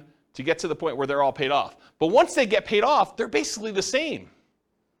for them to get to the point where they're all paid off. But once they get paid off, they're basically the same.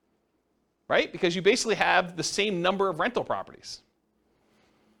 right? Because you basically have the same number of rental properties.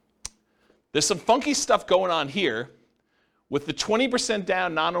 There's some funky stuff going on here. With the 20%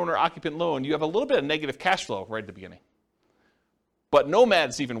 down non-owner occupant loan, you have a little bit of negative cash flow right at the beginning. But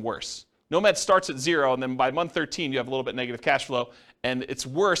Nomad's even worse. Nomad starts at 0, and then by month 13, you have a little bit negative cash flow, and it's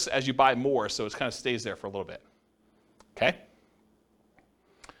worse as you buy more, so it kind of stays there for a little bit. Okay?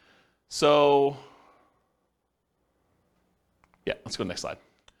 So, yeah, let's go to the next slide.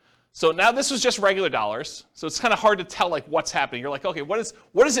 So now this was just regular dollars, so it's kind of hard to tell like what's happening. You're like, okay, what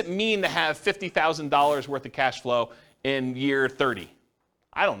does it mean to have $50,000 worth of cash flow in year 30?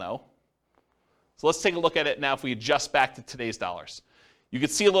 I don't know. So let's take a look at it now if we adjust back to today's dollars. You can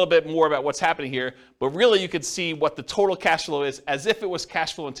see a little bit more about what's happening here, but really you could see what the total cash flow is as if it was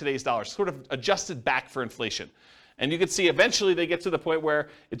cash flow in today's dollars, sort of adjusted back for inflation. And you can see eventually they get to the point where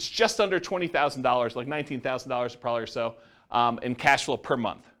it's just under $20,000, like $19,000 probably or so, in cash flow per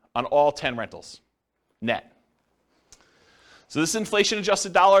month on all 10 rentals, net. So this is inflation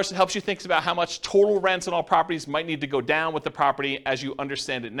adjusted dollars. It helps you think about how much total rents on all properties might need to go down with the property as you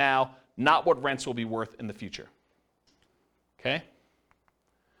understand it now, not what rents will be worth in the future. Okay?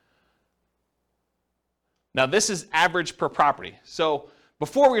 Now this is average per property. So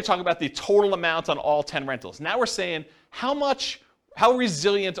before we were talking about the total amount on all 10 rentals. Now we're saying how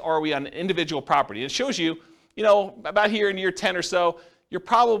resilient are we on an individual property? It shows you, about here in year 10 or so, you're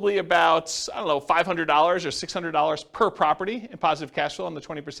probably about, $500 or $600 per property in positive cash flow on the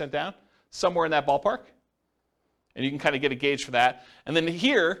 20% down, somewhere in that ballpark. And you can kind of get a gauge for that. And then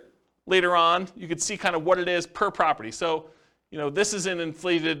here, later on, you can see kind of what it is per property. So, this is in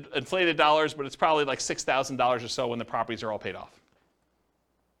inflated dollars, but it's probably like $6,000 or so when the properties are all paid off.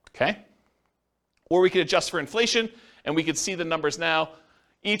 Okay? Or we could adjust for inflation, and we could see the numbers now.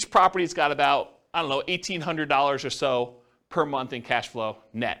 Each property's got about, $1,800 or so per month in cash flow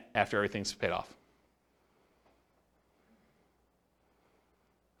net after everything's paid off.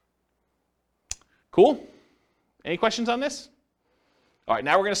 Cool? Any questions on this? All right,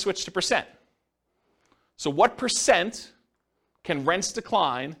 now we're going to switch to percent. So what percent can rents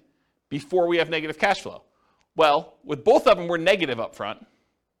decline before we have negative cash flow? Well, with both of them, we're negative up front,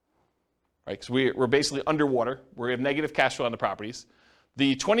 right? Because we're basically underwater. We have negative cash flow on the properties.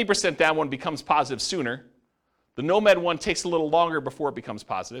 The 20% down one becomes positive sooner. The Nomad one takes a little longer before it becomes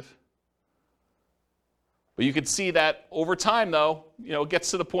positive. But you can see that over time, though, it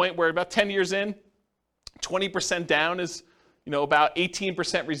gets to the point where about 10 years in, 20% down is, about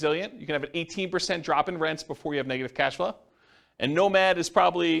 18% resilient. You can have an 18% drop in rents before you have negative cash flow. And Nomad is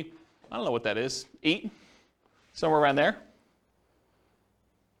probably, I don't know what that is, 8, somewhere around there.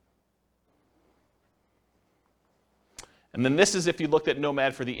 And then this is if you looked at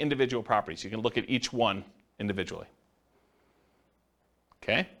Nomad for the individual properties. You can look at each one individually.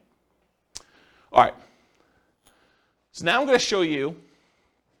 Okay? All right. So now I'm going to show you,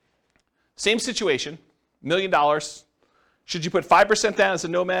 same situation, $1 million. Should you put 5% down as a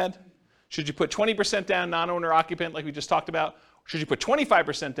Nomad? Should you put 20% down non-owner occupant like we just talked about? Should you put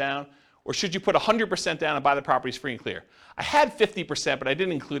 25% down? Or should you put 100% down and buy the properties free and clear? I had 50%, but I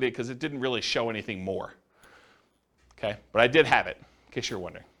didn't include it because it didn't really show anything more. Okay? But I did have it, in case you're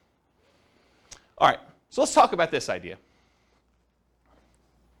wondering. All right. So let's talk about this idea.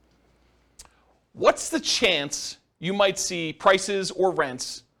 What's the chance you might see prices or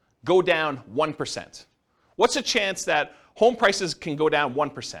rents go down 1%? What's the chance that home prices can go down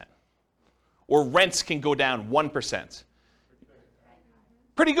 1%? Or rents can go down 1%?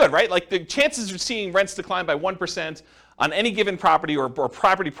 Pretty good, right? Like the chances of seeing rents decline by 1% on any given property or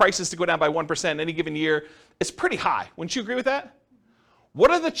property prices to go down by 1% in any given year is pretty high. Wouldn't you agree with that?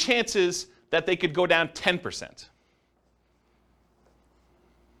 What are the chances that they could go down 10%?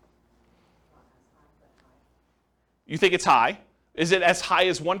 You think it's high? Is it as high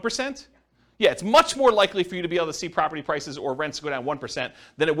as 1%? Yeah, it's much more likely for you to be able to see property prices or rents go down 1%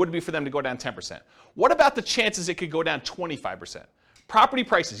 than it would be for them to go down 10%. What about the chances it could go down 25%? Property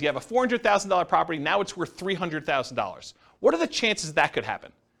prices, you have a $400,000 property, now it's worth $300,000. What are the chances that could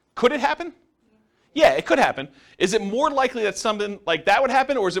happen? Could it happen? Yeah, it could happen. Is it more likely that something like that would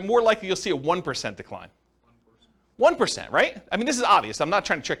happen, or is it more likely you'll see a 1% decline? 1%, right? I mean, this is obvious. I'm not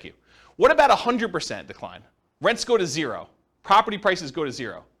trying to trick you. What about a 100% decline? Rents go to 0. Property prices go to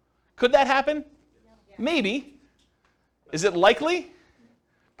 0. Could that happen? Maybe. Is it likely?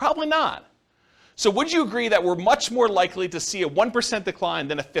 Probably not. So would you agree that we're much more likely to see a 1% decline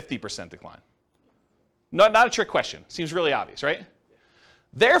than a 50% decline? Not a trick question. Seems really obvious, right?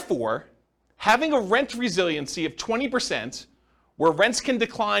 Therefore, having a rent resiliency of 20%, where rents can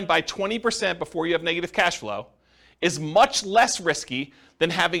decline by 20% before you have negative cash flow, is much less risky than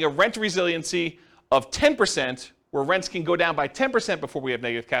having a rent resiliency of 10%, where rents can go down by 10% before we have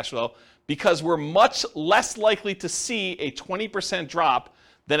negative cash flow, because we're much less likely to see a 20% drop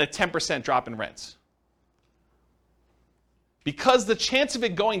than a 10% drop in rents. Because the chance of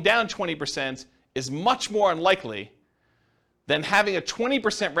it going down 20% is much more unlikely than having a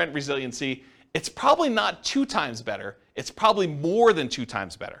 20% rent resiliency, it's probably not 2 times better. It's probably more than 2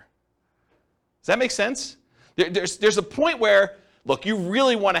 times better. Does that make sense? There's a point where, look, you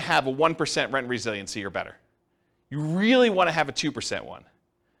really want to have a 1% rent resiliency or better. You really want to have a 2% one.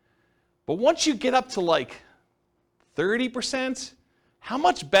 But once you get up to like 30%, how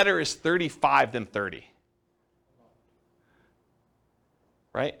much better is 35 than 30?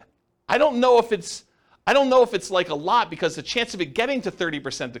 Right? I don't know if it's like a lot, because the chance of it getting to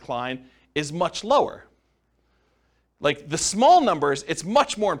 30% decline is much lower. Like the small numbers, it's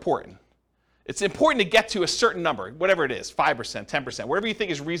much more important. It's important to get to a certain number, whatever it is, 5%, 10%, whatever you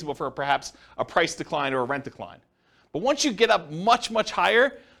think is reasonable for perhaps a price decline or a rent decline. But once you get up much, much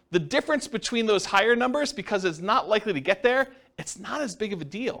higher, the difference between those higher numbers, because it's not likely to get there, it's not as big of a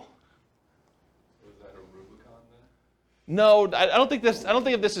deal. So is that a Rubicon then? No, I don't think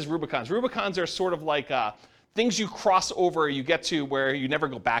of this as Rubicons. Rubicons are sort of like things you cross over, you get to where you never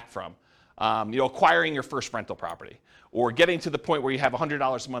go back from. Acquiring your first rental property, or getting to the point where you have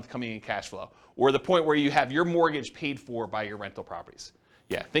 $100 a month coming in cash flow, or the point where you have your mortgage paid for by your rental properties.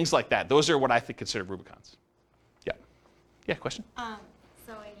 Yeah, things like that. Those are what I think considered Rubicons. Yeah. Yeah, question?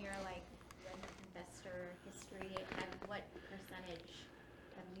 So in your rent investor history, what percentage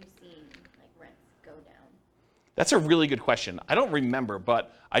have you seen rents go down? That's a really good question. I don't remember,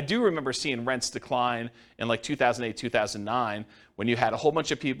 but I do remember seeing rents decline in 2008, 2009, when you had a whole bunch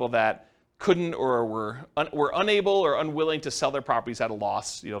of people that couldn't or were unable or unwilling to sell their properties at a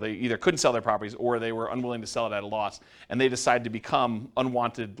loss. They either couldn't sell their properties or they were unwilling to sell it at a loss, and they decided to become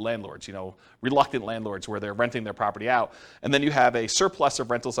unwanted landlords, reluctant landlords where they're renting their property out. And then you have a surplus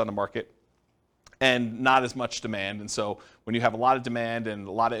of rentals on the market and not as much demand. And so when you have a lot of demand and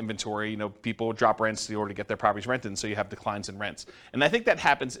a lot of inventory, people drop rents in order to get their properties rented, and so you have declines in rents. And I think that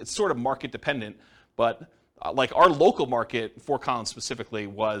happens, it's sort of market dependent, but like our local market, Fort Collins specifically,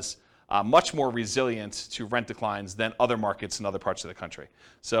 was much more resilient to rent declines than other markets in other parts of the country.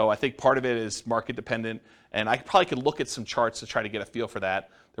 So I think part of it is market dependent, and I probably could look at some charts to try to get a feel for that.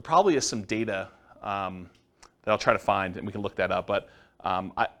 There probably is some data that I'll try to find, and we can look that up. But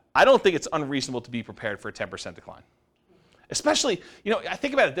I don't think it's unreasonable to be prepared for a 10% decline. Especially, I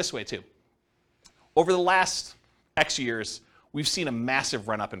think about it this way too. Over the last X years, we've seen a massive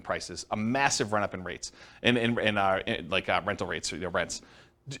run up in prices, a massive run up in rates, in rental rates, rents.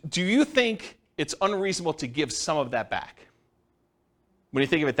 Do you think it's unreasonable to give some of that back? When you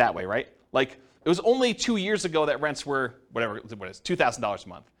think of it that way, right? Like, it was only 2 years ago that rents were, what is $2,000 a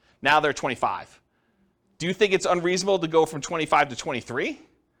month. Now they're $25,000. Do you think it's unreasonable to go from $25,000 to $23,000?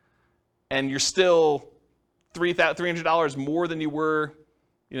 And you're still $300 more than you were,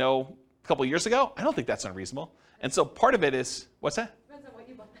 a couple years ago? I don't think that's unreasonable. And so part of it is, what's that? Depends on what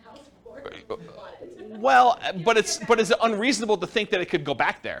you bought the house for. Well, but is it unreasonable to think that it could go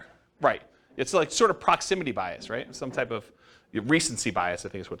back there? Right. It's like sort of proximity bias, right? Some type of recency bias, I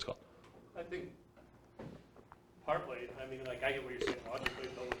think is what it's called. I think partly, I get what you're saying logically,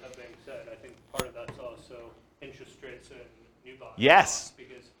 but with that being said, I think part of that's also interest rates and new bond Yes. costs,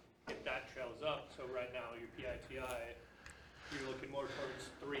 because if that trails up, so right now your PITI, you're looking more towards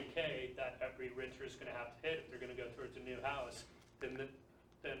 $3K that every renter is going to have to hit if they're going to go towards a new house, then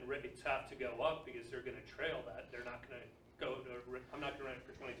rates have to go up because they're going to trail that. They're not going to go to, I'm not going to rent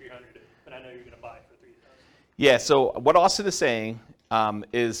for $2,300, but I know you're going to buy it for $3,000. Yeah, so what Austin is saying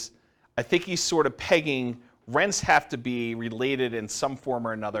is I think he's sort of pegging rents have to be related in some form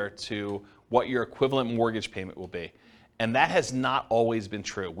or another to what your equivalent mortgage payment will be. And that has not always been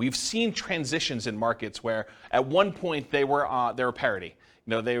true. We've seen transitions in markets where at one point they were parity.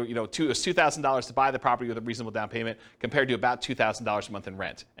 It was $2,000 to buy the property with a reasonable down payment compared to about $2,000 a month in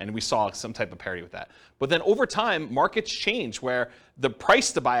rent. And we saw some type of parity with that. But then over time, markets changed where the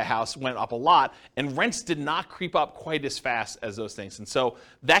price to buy a house went up a lot and rents did not creep up quite as fast as those things. And so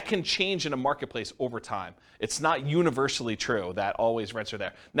that can change in a marketplace over time. It's not universally true that always rents are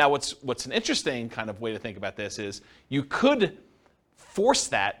there. Now, what's an interesting kind of way to think about this is you could force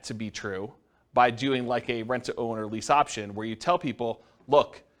that to be true by doing like a rent-to-own or lease option where you tell people,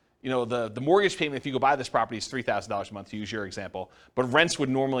 look, the mortgage payment if you go buy this property is $3,000 a month, to use your example, but rents would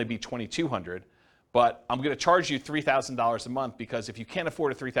normally be $2,200. But I'm going to charge you $3,000 a month because if you can't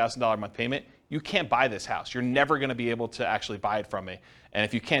afford a $3,000 a month payment, you can't buy this house. You're never going to be able to actually buy it from me. And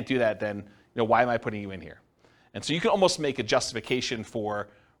if you can't do that, then why am I putting you in here? And so you can almost make a justification for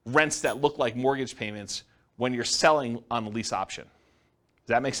rents that look like mortgage payments when you're selling on a lease option. Does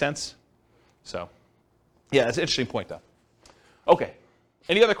that make sense? So, yeah, that's an interesting point, though. Okay.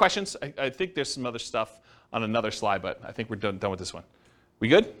 Any other questions? I think there's some other stuff on another slide, but I think we're done with this one. We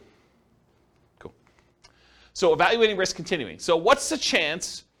good? Cool. So evaluating risk continuing. So what's the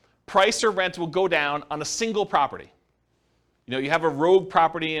chance price or rent will go down on a single property? You know, you have a rogue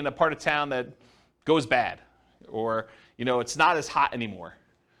property in a part of town that goes bad, or, you know, it's not as hot anymore.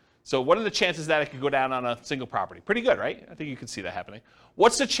 So what are the chances that it could go down on a single property? Pretty good, right? I think you can see that happening.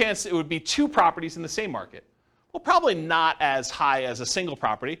 What's the chance it would be two properties in the same market? Well, probably not as high as a single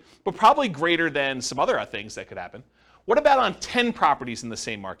property, but probably greater than some other things that could happen. What about on 10 properties in the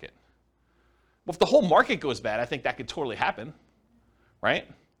same market? Well, if the whole market goes bad, I think that could totally happen, right?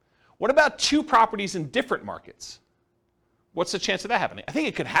 What about two properties in different markets? What's the chance of that happening? I think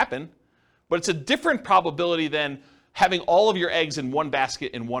it could happen, but it's a different probability than having all of your eggs in one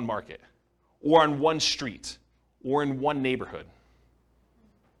basket in one market, or on one street, or in one neighborhood.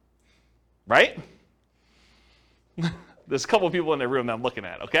 Right? There's a couple of people in the room that I'm looking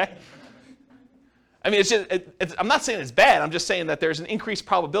at, okay? I mean, I'm not saying it's bad, I'm just saying that there's an increased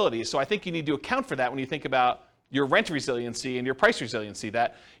probability, so I think you need to account for that when you think about your rent resiliency and your price resiliency,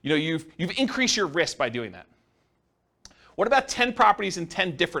 that, you know, you've increased your risk by doing that. What about 10 properties in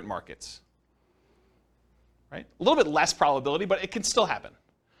 10 different markets? Right? A little bit less probability, but it can still happen.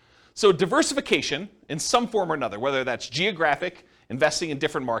 So diversification in some form or another, whether that's geographic, investing in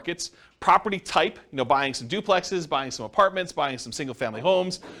different markets, property type, you know, buying some duplexes, buying some apartments, buying some single-family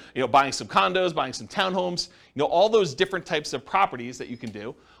homes, you know, buying some condos, buying some townhomes, you know, all those different types of properties that you can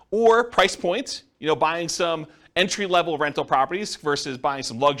do, or price points, you know, buying some entry-level rental properties versus buying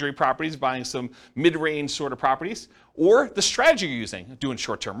some luxury properties, buying some mid-range sort of properties, or the strategy you're using. I'm doing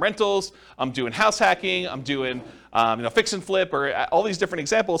short-term rentals, I'm doing house hacking, I'm doing fix and flip, or all these different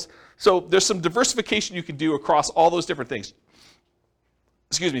examples. So there's some diversification you can do across all those different things.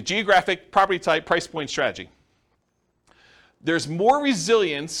 Excuse me, geographic, property type, price point, strategy. There's more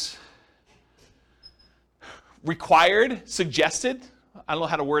resilience required, suggested, I don't know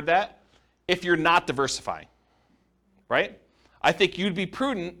how to word that, if you're not diversifying. Right? I think you'd be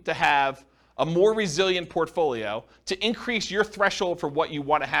prudent to have a more resilient portfolio to increase your threshold for what you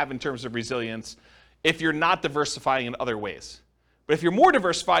want to have in terms of resilience if you're not diversifying in other ways. But if you're more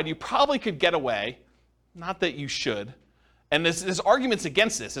diversified, you probably could get away, not that you should, and there's arguments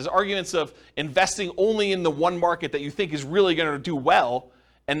against this. There's arguments of investing only in the one market that you think is really going to do well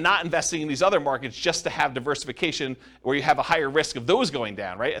and not investing in these other markets just to have diversification where you have a higher risk of those going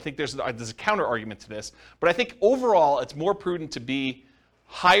down, right? I think there's a counter argument to this. But I think overall it's more prudent to be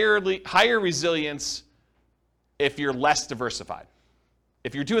higher resilience if you're less diversified.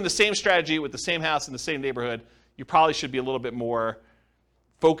 If you're doing the same strategy with the same house in the same neighborhood, you probably should be a little bit more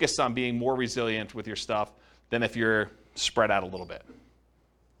focused on being more resilient with your stuff than if you're spread out a little bit,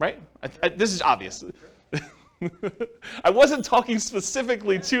 right? This is obvious. I wasn't talking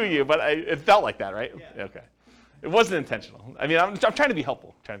specifically to you, but it felt like that, right? Yeah. Okay. It wasn't intentional. I mean, I'm trying to be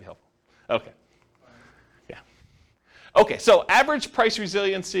helpful. Okay. Yeah. Okay, so average price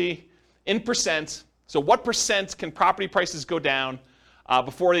resiliency in percent. So what percent can property prices go down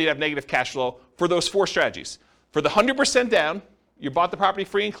before you have negative cash flow for those four strategies? For the 100% down, you bought the property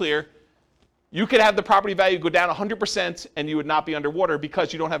free and clear, you could have the property value go down 100% and you would not be underwater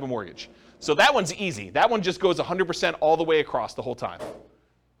because you don't have a mortgage. So that one's easy. That one just goes 100% all the way across the whole time.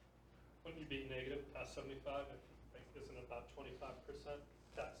 Wouldn't you be negative past 75 if isn't about 25%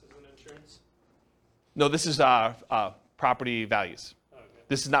 taxes and insurance? No, this is property values. Okay.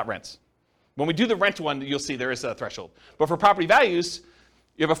 This is not rents. When we do the rent one, you'll see there is a threshold. But for property values,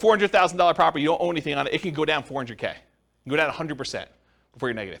 you have a $400,000 property, you don't own anything on it, it can go down 400K. It can go down 100% before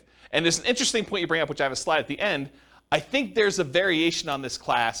you're negative. And there's an interesting point you bring up, which I have a slide at the end. I think there's a variation on this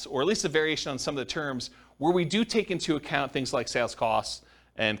class, or at least a variation on some of the terms, where we do take into account things like sales costs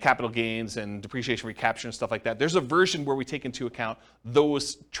and capital gains and depreciation recapture and stuff like that. There's a version where we take into account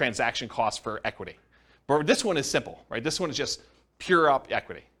those transaction costs for equity. But this one is simple, right? This one is just pure up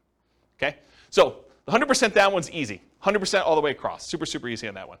equity, okay? So the 100% down one's easy. 100% all the way across. Super, super easy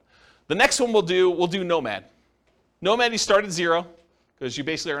on that one. The next one we'll do Nomad. Nomad, you start at 0, because you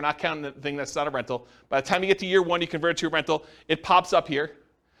basically are not counting the thing that's not a rental. By the time you get to year 1, you convert it to a rental. It pops up here.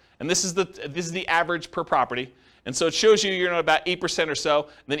 And this is the average per property. And so it shows you you're at about 8% or so.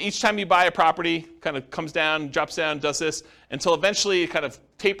 And then each time you buy a property, kind of comes down, drops down, does this, until eventually it kind of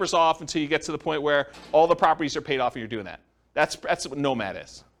tapers off until you get to the point where all the properties are paid off and you're doing that. That's what Nomad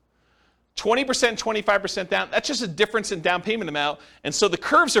is. 20%, 25% down, that's just a difference in down payment amount. And so the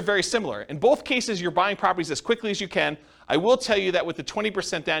curves are very similar. In both cases, you're buying properties as quickly as you can. I will tell you that with the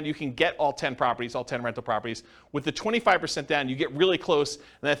 20% down, you can get all 10 properties, all 10 rental properties. With the 25% down, you get really close,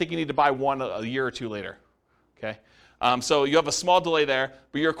 and I think you need to buy one a year or two later. Okay? So you have a small delay there,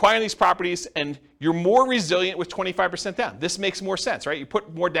 but you're acquiring these properties, and you're more resilient with 25% down. This makes more sense, right? You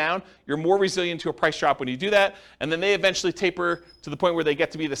put more down, you're more resilient to a price drop when you do that, and then they eventually taper to the point where they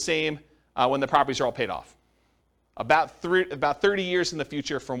get to be the same when the properties are all paid off. About 30 years in the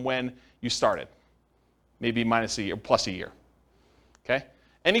future from when you started. Maybe minus a year, plus a year. Okay?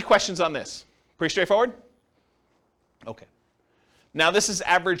 Any questions on this? Pretty straightforward? Okay. Now this is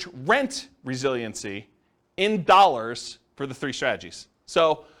average rent resiliency in dollars for the three strategies.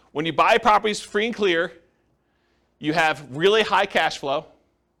 So when you buy properties free and clear, you have really high cash flow,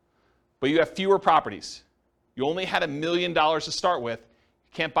 but you have fewer properties. You only had $1 million to start with.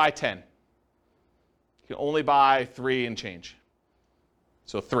 You can't buy 10. You can only buy 3 and change.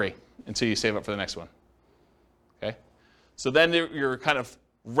 So 3 until you save up for the next one. Okay? So then your kind of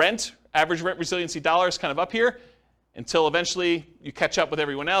average rent resiliency dollars kind of up here until eventually you catch up with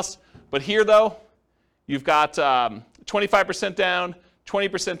everyone else. But here though, you've got 25% down,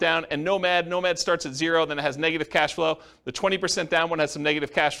 20% down, and Nomad. Nomad starts at 0, then it has negative cash flow. The 20% down one has some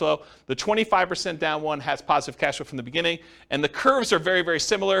negative cash flow. The 25% down one has positive cash flow from the beginning. And the curves are very, very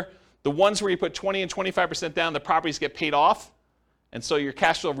similar. The ones where you put 20 and 25% down, the properties get paid off. And so your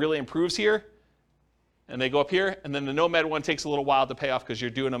cash flow really improves here. And they go up here. And then the Nomad one takes a little while to pay off because you're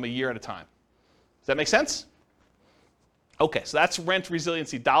doing them a year at a time. Does that make sense? Okay, so that's rent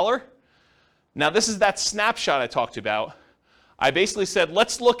resiliency dollar. Now this is that snapshot I talked about. I basically said,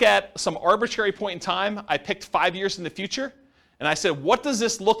 let's look at some arbitrary point in time. I picked 5 years in the future. And I said, what does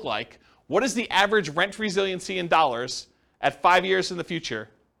this look like? What is the average rent resiliency in dollars at 5 years in the future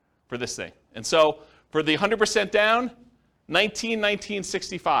for this thing? And so for the 100% down,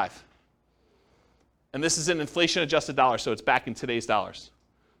 1965. And this is in inflation adjusted dollars, so it's back in today's dollars.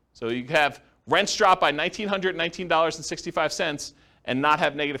 So you have rents drop by $1,919.65 and not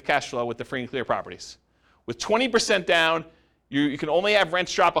have negative cash flow with the free and clear properties. With 20% down, you can only have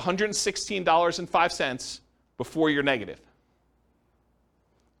rents drop $116.05 before you're negative.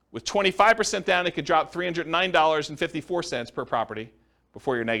 With 25% down, it could drop $309.54 per property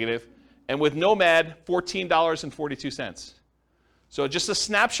before you're negative. And with Nomad, $14.42. So just a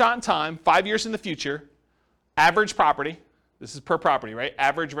snapshot in time, 5 years in the future, average property, this is per property, right?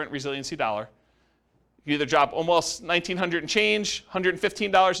 Average rent resiliency dollar. You either drop almost $1,900 and change,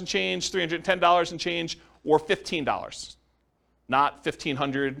 $115 and change, $310 and change, or $15. Not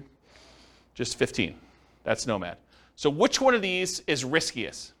 $1,500, just 15. That's Nomad. So which one of these is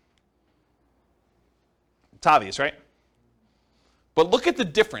riskiest? It's obvious, right? But look at the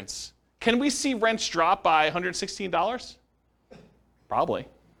difference. Can we see rents drop by $116? Probably.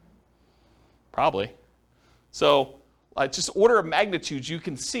 So just order of magnitude, you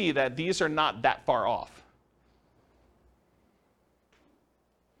can see that these are not that far off.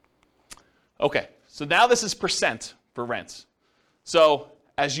 Okay, so now this is percent for rents. So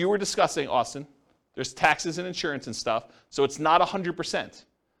as you were discussing, Austin, there's taxes and insurance and stuff, so it's not 100%.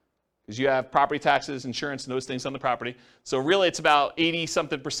 Because you have property taxes, insurance, and those things on the property. So really it's about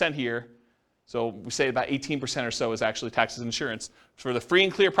 80-something% here. So we say about 18% or so is actually taxes and insurance. For the free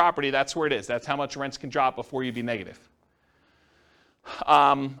and clear property, that's where it is. That's how much rents can drop before you be negative.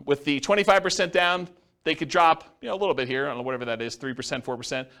 With the 25% down, they could drop a little bit here, I don't know, whatever that is, 3%,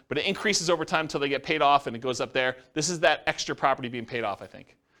 4%, but it increases over time until they get paid off and it goes up there. This is that extra property being paid off, I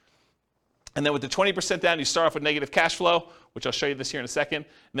think. And then with the 20% down, you start off with negative cash flow, which I'll show you this here in a second.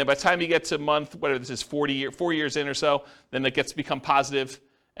 And then by the time you get to month, whatever this is, 4 years in or so, then it gets to become positive.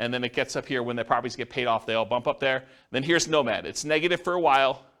 And then it gets up here when the properties get paid off, they all bump up there. And then here's Nomad. It's negative for a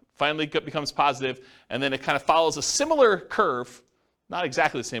while, finally becomes positive, and then it kind of follows a similar curve, not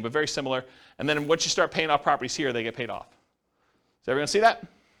exactly the same, but very similar. And then once you start paying off properties here, they get paid off. Does everyone see that?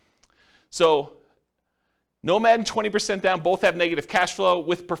 So Nomad and 20% down both have negative cash flow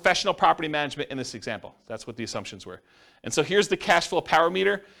with professional property management in this example. That's what the assumptions were. And so here's the cash flow power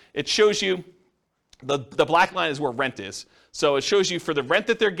meter. It shows you, the black line is where rent is. So it shows you for the rent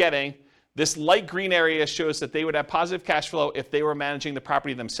that they're getting, this light green area shows that they would have positive cash flow if they were managing the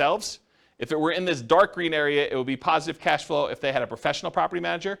property themselves. If it were in this dark green area, it would be positive cash flow if they had a professional property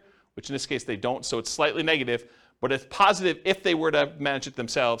manager, which in this case they don't, so it's slightly negative, but it's positive if they were to manage it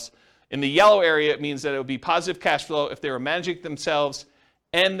themselves. In the yellow area, it means that it would be positive cash flow if they were managing it themselves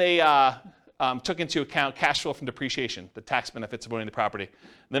and they took into account cash flow from depreciation, the tax benefits of owning the property.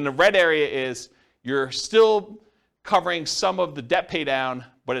 And then the red area is you're still covering some of the debt pay down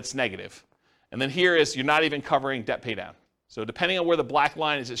but it's negative. And then here is you're not even covering debt pay down. So depending on where the black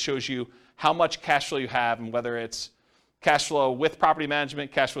line is, it shows you how much cash flow you have and whether it's cash flow with property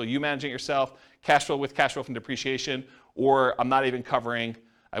management, cash flow you managing yourself, cash flow with cash flow from depreciation, or I'm not even covering,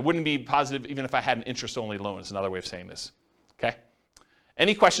 I wouldn't be positive even if I had an interest-only loan is another way of saying this. Okay?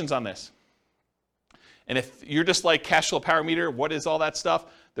 Any questions on this? And if you're just like cash flow power meter, what is all that stuff?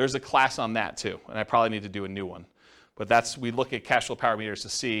 There's a class on that too, and I probably need to do a new one. But we look at cash flow power meters to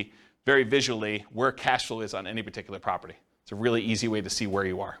see very visually where cash flow is on any particular property. It's a really easy way to see where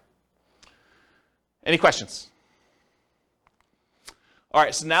you are. Any questions? All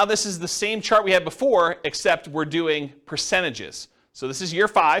right, so now this is the same chart we had before, except we're doing percentages. So this is year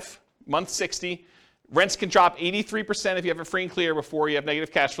 5, month 60. Rents can drop 83% if you have a free and clear before you have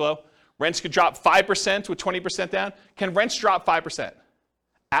negative cash flow. Rents could drop 5% with 20% down. Can rents drop 5%?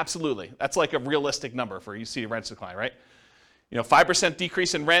 Absolutely. That's like a realistic number for you see rents decline, right? 5%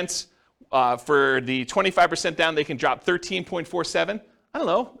 decrease in rents. For the 25% down, they can drop 13.47. I don't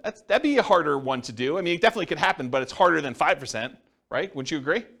know. That'd be a harder one to do. I mean, it definitely could happen, but it's harder than 5%, right? Wouldn't you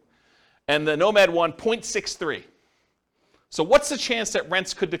agree? And the Nomad one, 0.63. So what's the chance that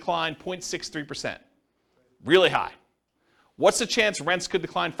rents could decline 0.63%? Really high. What's the chance rents could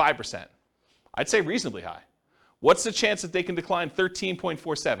decline 5%? I'd say reasonably high. What's the chance that they can decline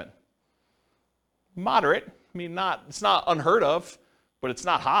 13.47? Moderate. I mean, it's not unheard of, but it's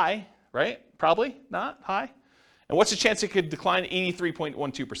not high, right? Probably not high. And what's the chance it could decline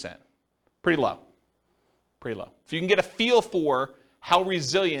 83.12%? Pretty low. Pretty low. So you can get a feel for how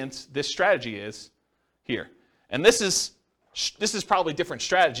resilient this strategy is here. And this is probably different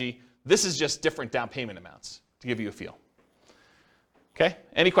strategy. This is just different down payment amounts to give you a feel. Okay?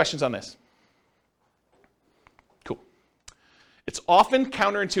 Any questions on this? Cool. It's often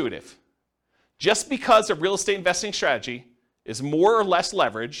counterintuitive. Just because a real estate investing strategy is more or less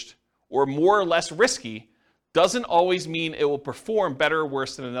leveraged or more or less risky doesn't always mean it will perform better or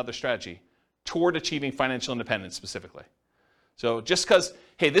worse than another strategy toward achieving financial independence specifically. So just because,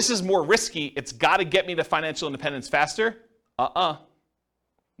 hey, this is more risky, it's got to get me to financial independence faster?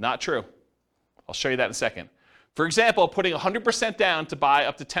 Not true. I'll show you that in a second. For example, putting 100% down to buy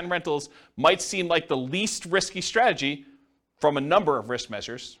up to 10 rentals might seem like the least risky strategy from a number of risk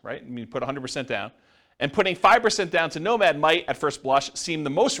measures, right? I mean, put 100% down. And putting 5% down to Nomad might, at first blush, seem the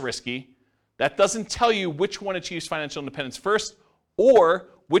most risky. That doesn't tell you which one achieves financial independence first or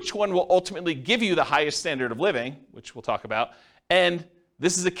which one will ultimately give you the highest standard of living, which we'll talk about. And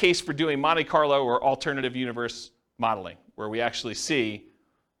this is a case for doing Monte Carlo or alternative universe modeling, where we actually see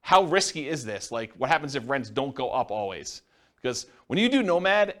how risky is this? Like, what happens if rents don't go up always? Because when you do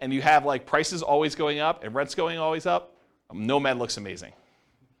Nomad and you have like prices always going up and rents going always up, Nomad looks amazing,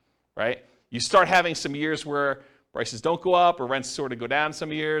 right? You start having some years where prices don't go up or rents sort of go down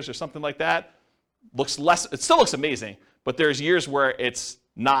some years or something like that. It still looks amazing, but there's years where it's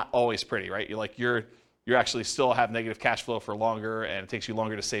not always pretty, right? You're actually still have negative cash flow for longer and it takes you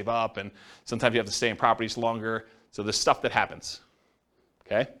longer to save up and sometimes you have to stay in properties longer. So there's stuff that happens.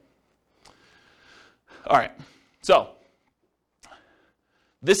 Okay? All right. So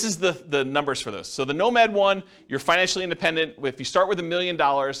this is the numbers for those. So the Nomad one, you're financially independent. If you start with $1 million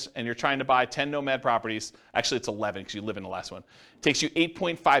and you're trying to buy 10 Nomad properties, actually it's 11 because you live in the last one. It takes you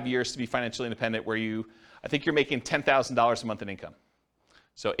 8.5 years to be financially independent where I think you're making $10,000 a month in income.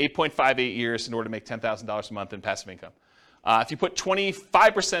 So 8.58 years in order to make $10,000 a month in passive income. If you put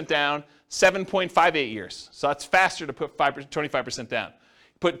 25% down, 7.58 years. So that's faster to put 25% down.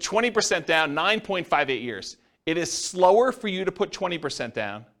 Put 20% down, 9.58 years. It is slower for you to put 20%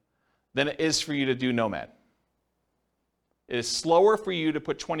 down than it is for you to do Nomad. It is slower for you to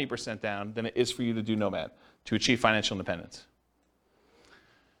put 20% down than it is for you to do Nomad to achieve financial independence.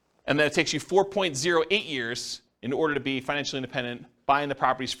 And then it takes you 4.08 years in order to be financially independent, buying the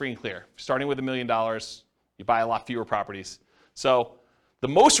properties free and clear. Starting with $1 million, you buy a lot fewer properties. So the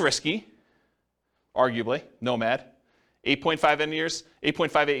most risky, arguably, Nomad,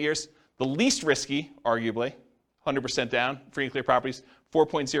 8.58 years. The least risky, arguably, 100% down, free and clear properties,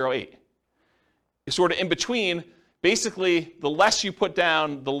 4.08. It's sort of in between. Basically, the less you put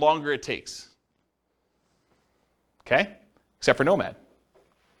down, the longer it takes. Okay? Except for Nomad.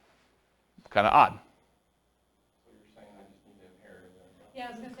 Kind of odd. So you're saying I just need to inherit it? Yeah,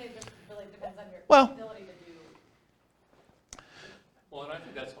 I was going to say this really depends on your Well, ability to do. Well, and I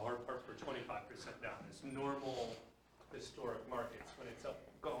think that's the hard part for 25% down. It's normal historic markets when it's up,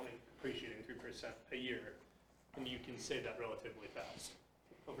 only appreciating 3% a year, and you can say that relatively fast.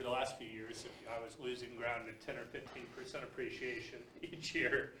 Over the last few years, if I was losing ground at 10 or 15% appreciation each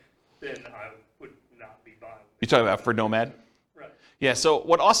year, then I would not be buying. You're talking about for Nomad? Right. Yeah, so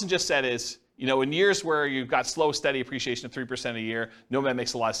what Austin just said is, in years where you've got slow, steady appreciation of 3% a year, nomad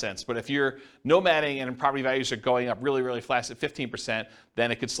makes a lot of sense. But if you're nomading and property values are going up really, really fast at 15%,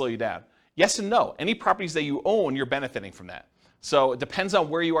 then it could slow you down. Yes and no. Any properties that you own, you're benefiting from that. So it depends on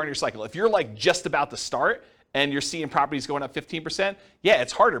where you are in your cycle. If you're like just about to start and you're seeing properties going up 15%, yeah,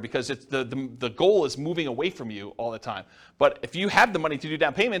 it's harder because it's the goal is moving away from you all the time. But if you have the money to do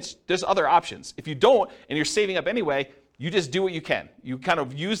down payments, there's other options. If you don't and you're saving up anyway, you just do what you can. You kind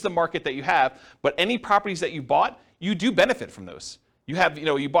of use the market that you have, but any properties that you bought, you do benefit from those. You have,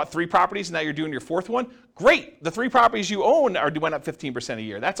 you bought 3 properties and now you're doing your 4th one. Great, the 3 properties you own went up 15% a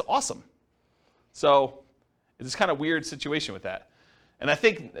year. That's awesome. So it's kind of weird situation with that. And I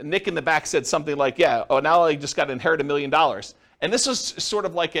think Nick in the back said something like, yeah, now I just got to inherit $1 million. And this is sort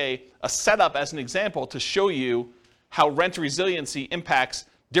of like a setup as an example to show you how rent resiliency impacts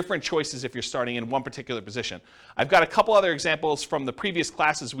different choices if you're starting in one particular position. I've got a couple other examples from the previous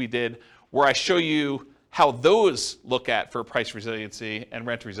classes we did where I show you how those look at for price resiliency and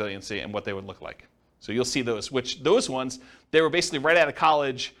rent resiliency and what they would look like. So you'll see those, which those ones, they were basically right out of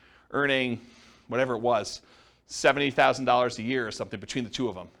college earning whatever it was, $70,000 a year or something between the two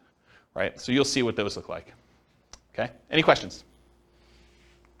of them, right? So you'll see what those look like. Okay, any questions?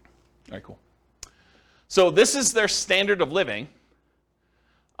 All right, cool. So this is their standard of living.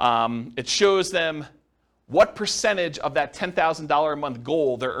 It shows them what percentage of that $10,000 a month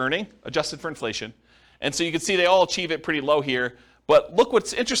goal they're earning, adjusted for inflation. And so you can see they all achieve it pretty low here. But look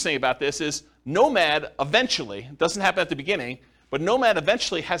what's interesting about this is Nomad eventually, it doesn't happen at the beginning, but Nomad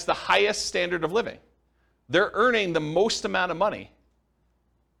eventually has the highest standard of living. They're earning the most amount of money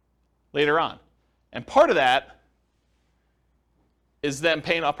later on. And part of that is them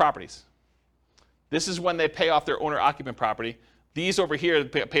paying off properties. This is when they pay off their owner-occupant property. These over here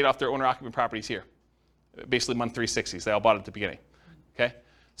paid off their owner-occupant properties here. Basically month 360s. They all bought it at the beginning. Okay?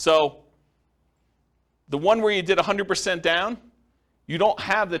 So the one where you did 100% down, you don't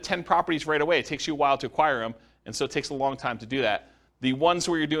have the 10 properties right away. It takes you a while to acquire them, and so it takes a long time to do that. The ones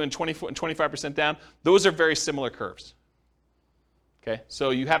where you're doing 25% down, those are very similar curves. Okay? So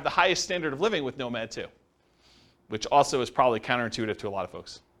you have the highest standard of living with Nomad too, which also is probably counterintuitive to a lot of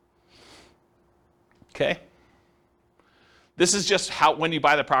folks. Okay? This is just how when you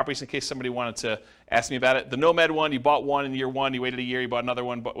buy the properties in case somebody wanted to ask me about it. The Nomad one, you bought one in year 1, you waited a year, you bought another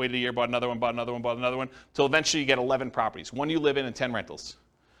one, waited a year, bought another one, bought another one, bought another one, until eventually you get 11 properties. 1 you live in and 10 rentals.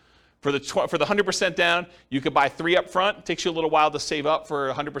 For the 100% down, you could buy 3 up front. It takes you a little while to save up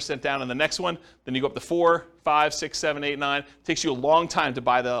for 100% down on the next one. Then you go up to 4, 5, 6, 7, 8, 9. It takes you a long time to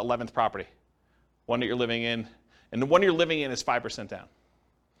buy the 11th property, one that you're living in. And the one you're living in is 5% down.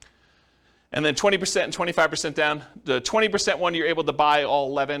 And then 20% and 25% down. The 20% one, you're able to buy all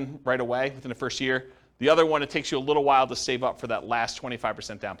 11 right away within the first year. The other one, it takes you a little while to save up for that last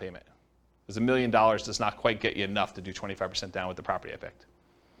 25% down payment. Because $1 million does not quite get you enough to do 25% down with the property I picked.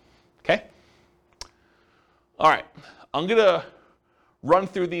 Okay? All right. I'm going to run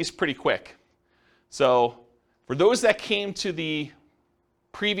through these pretty quick. So for those that came to the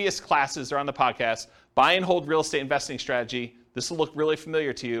previous classes or on the podcast, buy and hold real estate investing strategy, this will look really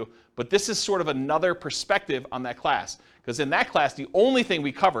familiar to you, but this is sort of another perspective on that class. Because in that class, the only thing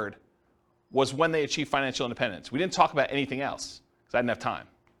we covered was when they achieve financial independence. We didn't talk about anything else because I didn't have time.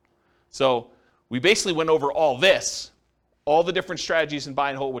 So we basically went over all this, all the different strategies in buy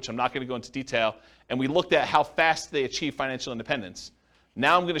and hold, which I'm not going to go into detail, and we looked at how fast they achieve financial independence.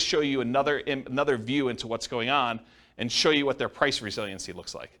 Now I'm going to show you another view into what's going on and show you what their price resiliency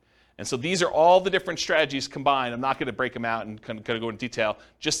looks like. And so these are all the different strategies combined. I'm not going to break them out and kind of go into detail,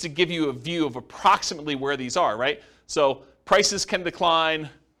 just to give you a view of approximately where these are, right? So prices can decline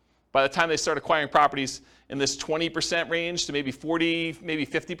by the time they start acquiring properties in this 20% range to maybe 40, maybe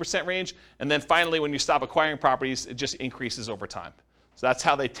 50% range. And then finally, when you stop acquiring properties, it just increases over time. So that's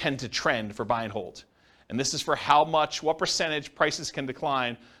how they tend to trend for buy and hold. And this is for what percentage prices can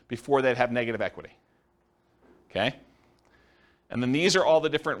decline before they'd have negative equity. Okay? And then these are all the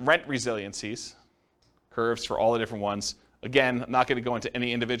different rent resiliencies, curves for all the different ones. Again, I'm not going to go into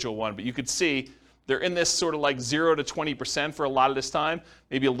any individual one, but you could see they're in this sort of like 0 to 20% for a lot of this time,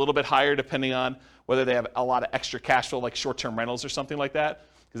 maybe a little bit higher depending on whether they have a lot of extra cash flow like short-term rentals or something like that,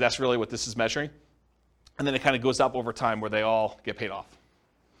 because that's really what this is measuring. And then it kind of goes up over time where they all get paid off.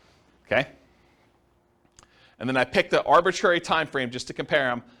 Okay? And then I picked an arbitrary time frame just to compare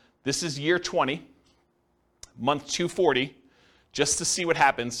them. This is year 20, month 240, just to see what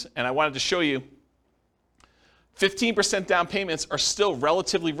happens. And I wanted to show you 15% down payments are still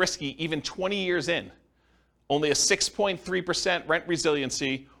relatively risky even 20 years in. Only a 6.3% rent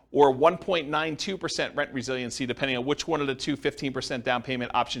resiliency or 1.92% rent resiliency, depending on which one of the two 15% down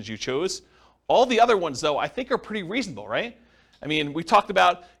payment options you chose. All the other ones, though, I think are pretty reasonable, right? I mean, we talked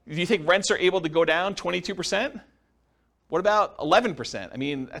about, do you think rents are able to go down 22%? What about 11%? I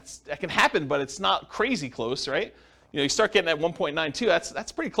mean, that can happen, but it's not crazy close, right? You start getting at 1.92,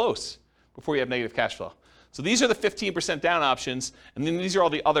 that's pretty close before you have negative cash flow. So these are the 15% down options, and then these are all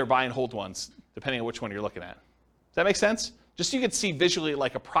the other buy and hold ones, depending on which one you're looking at. Does that make sense? Just so you can see visually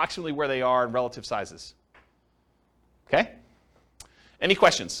like approximately where they are in relative sizes. Okay? Any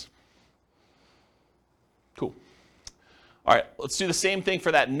questions? Cool. All right, let's do the same thing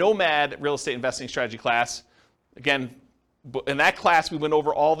for that Nomad real estate investing strategy class. Again, in that class, we went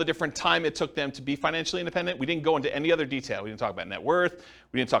over all the different time it took them to be financially independent. We didn't go into any other detail. We didn't talk about net worth.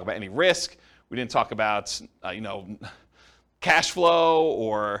 We didn't talk about any risk. We didn't talk about, cash flow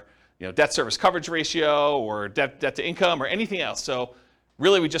or, debt service coverage ratio or debt to income or anything else. So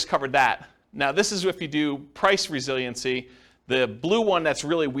really, we just covered that. Now, this is if you do price resiliency. The blue one that's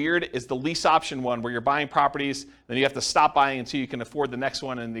really weird is the lease option one where you're buying properties, then you have to stop buying until you can afford the next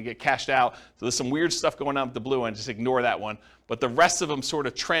one and they get cashed out. So there's some weird stuff going on with the blue one, just ignore that one. But the rest of them sort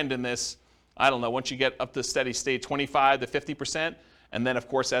of trend in this, I don't know, once you get up to steady state, 25 to 50%, and then of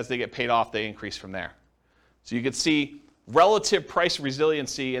course as they get paid off, they increase from there. So you can see relative price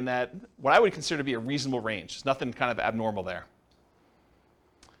resiliency in that, what I would consider to be a reasonable range. There's nothing kind of abnormal there.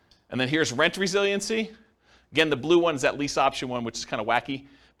 And then here's rent resiliency. Again, the blue one is that lease option one, which is kind of wacky.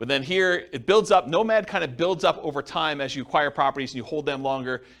 But then here, it builds up. Nomad kind of builds up over time as you acquire properties and you hold them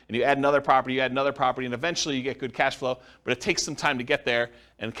longer, and you add another property, and eventually you get good cash flow. But it takes some time to get there,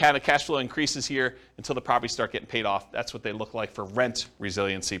 and kind of cash flow increases here until the properties start getting paid off. That's what they look like for rent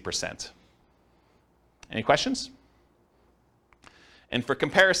resiliency percent. Any questions? And for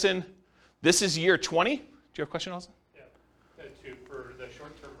comparison, this is year 20. Do you have a question, Austin? Yeah. For the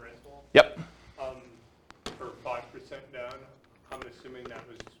short-term rental. Yep. For 5% down, I'm assuming that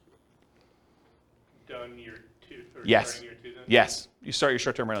was done year 2 or yes. starting year 2 then? Yes. You start your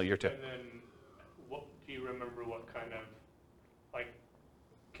short-term rental year 2. And then, do you remember what kind of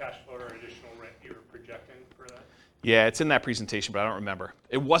cash flow or additional rent you were projecting for that? Yeah, it's in that presentation, but I don't remember.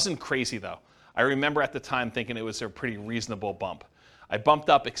 It wasn't crazy though. I remember at the time thinking it was a pretty reasonable bump. I bumped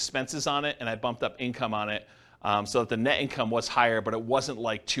up expenses on it and I bumped up income on it. So that the net income was higher, but it wasn't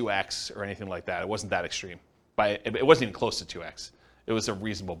like 2x or anything like that. It wasn't that extreme. It wasn't even close to 2x. It was a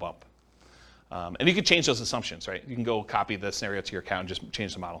reasonable bump. And you can change those assumptions, right? You can go copy the scenario to your account and just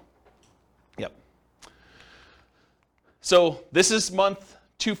change the model. Yep. So this is month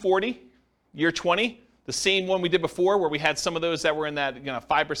 240, year 20. The same one we did before where we had some of those that were in that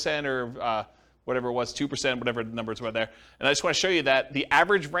 5% or whatever it was, 2%, whatever the numbers were there. And I just want to show you that the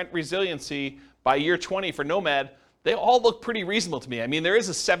average rent resiliency by year 20 for Nomad, they all look pretty reasonable to me. I mean, there is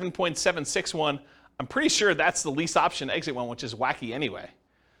a 7.76 one. I'm pretty sure that's the lease option exit one, which is wacky anyway.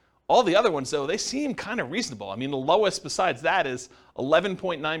 All the other ones, though, they seem kind of reasonable. I mean, the lowest besides that is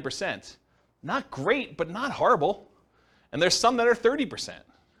 11.9%. Not great, but not horrible. And there's some that are 30%.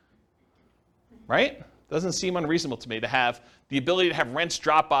 Right? Doesn't seem unreasonable to me to have the ability to have rents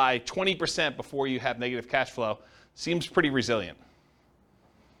drop by 20% before you have negative cash flow. Seems pretty resilient.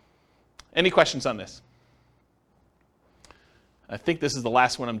 Any questions on this? I think this is the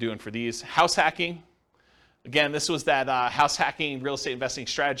last one I'm doing for these. House hacking. Again, this was that house hacking real estate investing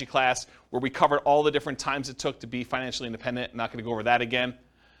strategy class where we covered all the different times it took to be financially independent. I'm not going to go over that again.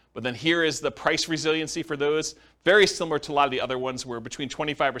 But then here is the price resiliency for those. Very similar to a lot of the other ones where between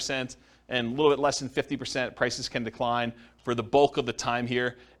 25% and a little bit less than 50% prices can decline for the bulk of the time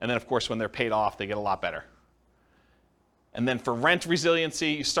here. And then, of course, when they're paid off, they get a lot better. And then for rent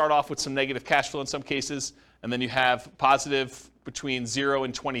resiliency, you start off with some negative cash flow in some cases, and then you have positive between 0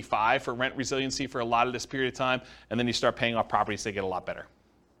 and 25 for rent resiliency for a lot of this period of time, and then you start paying off properties, they get a lot better.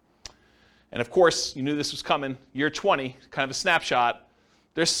 And of course, you knew this was coming. Year 20, kind of a snapshot.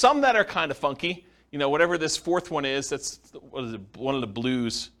 There's some that are kind of funky. Whatever this fourth one is, that's one of the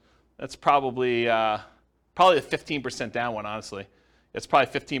blues. That's probably the 15% down one, honestly. It's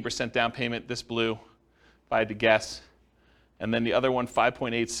probably 15% down payment, this blue, if I had to guess. And then the other one,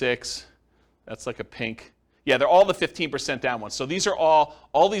 5.86, that's like a pink. Yeah, they're all the 15% down ones. So these are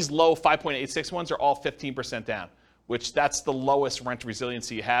all these low 5.86 ones are all 15% down, which that's the lowest rent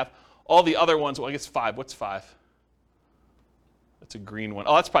resiliency you have. All the other ones, well, I guess 5. What's 5? That's a green one.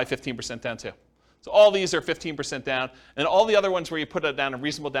 Oh, that's probably 15% down too. So all these are 15% down. And all the other ones where you put down a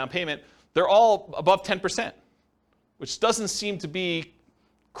reasonable down payment, they're all above 10%, which doesn't seem to be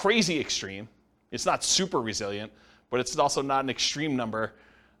crazy extreme. It's not super resilient, but it's also not an extreme number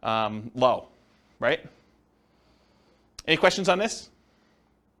low, right? Any questions on this?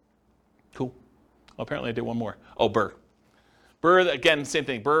 Cool. Well, apparently I did one more. Oh, BRRRR. BRRRR, again, same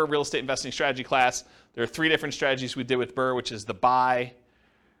thing. BRRRR, real estate investing strategy class. There are 3 different strategies we did with BRRRR, which is the buy,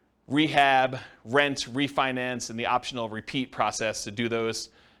 rehab, rent, refinance, and the optional repeat process to do those.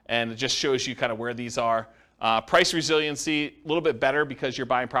 And it just shows you kind of where these are. Price resiliency, a little bit better because you're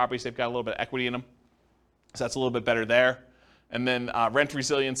buying properties. They've got a little bit of equity in them. So that's a little bit better there. And then rent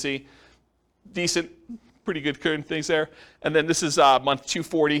resiliency, decent, pretty good current things there. And then this is month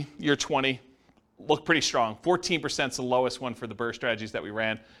 240, year 20. Look pretty strong. 14% is the lowest one for the BRRRR strategies that we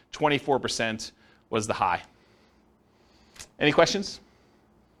ran. 24% was the high. Any questions?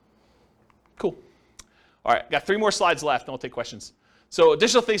 Cool. All right, got 3 more slides left, and we'll take questions. So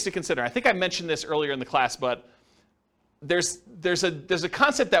additional things to consider. I think I mentioned this earlier in the class, but there's a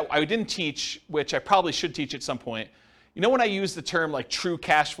concept that I didn't teach, which I probably should teach at some point. You know when I use the term like true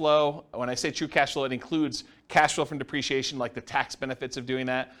cash flow, when I say true cash flow, it includes cash flow from depreciation, like the tax benefits of doing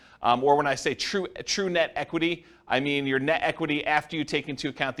that. Or when I say true net equity, I mean your net equity after you take into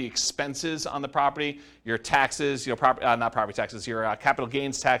account the expenses on the property, your taxes, not property taxes, your capital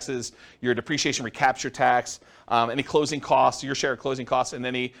gains taxes, your depreciation recapture tax, any closing costs, your share of closing costs, and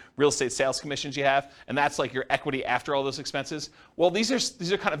any real estate sales commissions you have. And that's like your equity after all those expenses. Well, these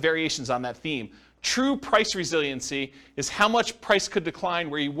are kind of variations on that theme. True price resiliency is how much price could decline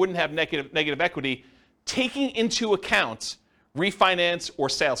where you wouldn't have negative equity, taking into account refinance or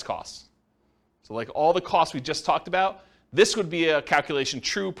sales costs. So like all the costs we just talked about, this would be a calculation.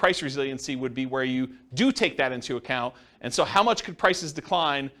 True price resiliency would be where you do take that into account. And so how much could prices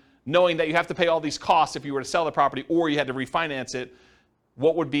decline knowing that you have to pay all these costs if you were to sell the property or you had to refinance it?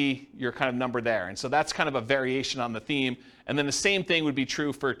 What would be your kind of number there? And so that's kind of a variation on the theme. And then the same thing would be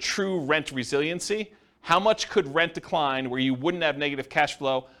true for true rent resiliency. How much could rent decline where you wouldn't have negative cash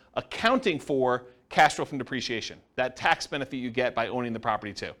flow, accounting for cash flow from depreciation, that tax benefit you get by owning the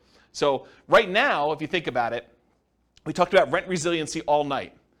property too. So right now, if you think about it, we talked about rent resiliency all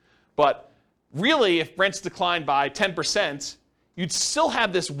night. But really, if rents decline by 10%, you'd still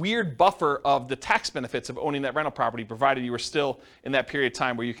have this weird buffer of the tax benefits of owning that rental property, provided you were still in that period of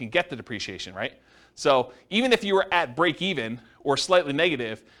time where you can get the depreciation, right? So even if you were at break even or slightly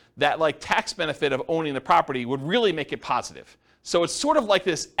negative, that like tax benefit of owning the property would really make it positive. So it's sort of like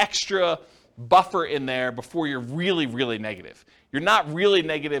this extra buffer in there before you're really, really negative. You're not really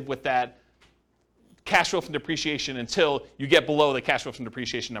negative with that cash flow from depreciation until you get below the cash flow from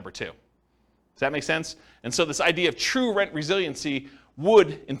depreciation number 2. Does that make sense? And so this idea of true rent resiliency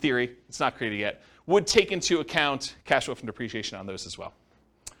would, in theory, it's not created yet, would take into account cash flow from depreciation on those as well.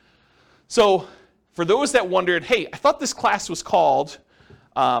 So for those that wondered, hey, I thought this class was called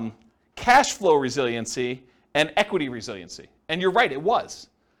cash flow resiliency and equity resiliency. And you're right, it was.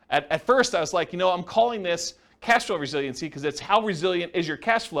 At first, I was like, I'm calling this cash flow resiliency because it's how resilient is your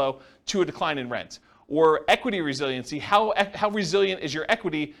cash flow to a decline in rent. Or equity resiliency, how resilient is your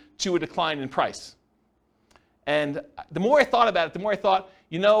equity to a decline in price. And the more I thought about it, the more I thought,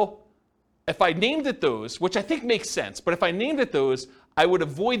 if I named it those, which I think makes sense, but if I named it those, I would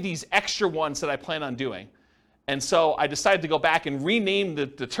avoid these extra ones that I plan on doing. And so I decided to go back and rename the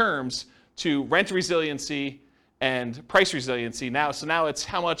terms to rent resiliency and price resiliency. So now it's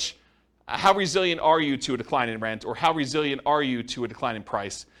how resilient are you to a decline in rent, or how resilient are you to a decline in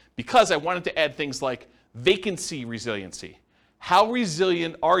price? Because I wanted to add things like vacancy resiliency. How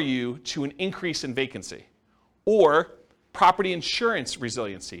resilient are you to an increase in vacancy? Or property insurance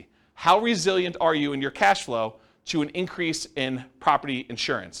resiliency. How resilient are you in your cash flow to an increase in property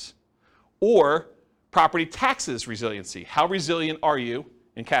insurance? Or property taxes resiliency. How resilient are you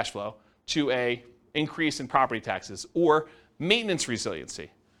in cash flow to a increase in property taxes? Or maintenance resiliency.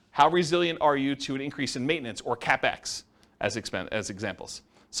 How resilient are you to an increase in maintenance or CapEx as examples?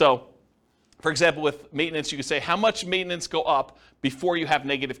 So, for example, with maintenance, you could say, how much maintenance go up before you have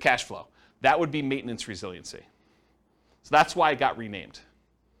negative cash flow? That would be maintenance resiliency. So that's why it got renamed.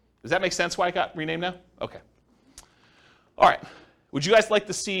 Does that make sense why it got renamed now? Okay. All right. Would you guys like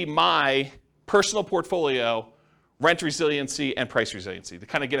to see my personal portfolio, rent resiliency, and price resiliency to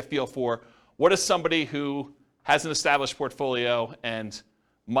kind of get a feel for what is somebody who has an established portfolio and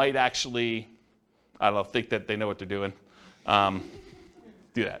might actually, think that they know what they're doing,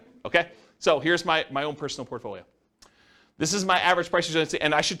 do that, okay? So here's my own personal portfolio. This is my average price resiliency,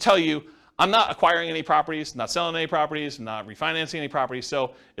 and I should tell you, I'm not acquiring any properties, not selling any properties, not refinancing any properties,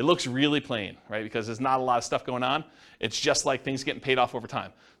 so it looks really plain, right? Because there's not a lot of stuff going on. It's just like things getting paid off over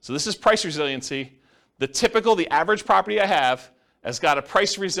time. So this is price resiliency. The average property I have has got a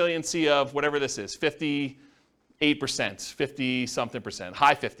price resiliency of whatever this is, 58%, 50-something%,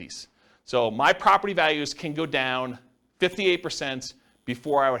 high 50s. So my property values can go down 58%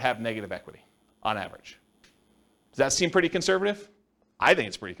 before I would have negative equity on average. Does that seem pretty conservative? I think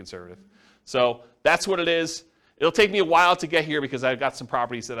it's pretty conservative. So that's what it is. It'll take me a while to get here because I've got some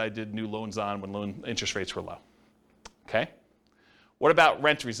properties that I did new loans on when loan interest rates were low. Okay? What about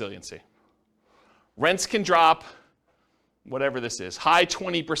rent resiliency? Rents can drop, whatever this is, high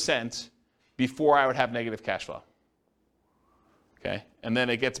 20% before I would have negative cash flow. Okay? And then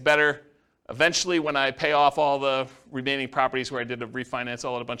it gets better eventually when I pay off all the remaining properties where I did a refinance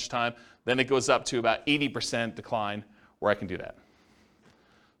all at a bunch of time. Then it goes up to about 80% decline where I can do that.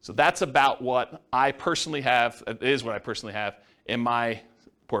 So that's about what I personally have, it is what I personally have in my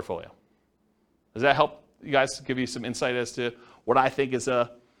portfolio. Does that help you guys, give you some insight as to what I think is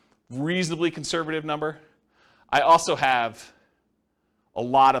a reasonably conservative number? I also have a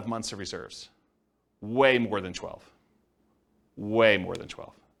lot of months of reserves, way more than 12. Way more than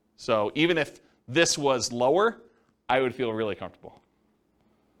 12. So even if this was lower, I would feel really comfortable.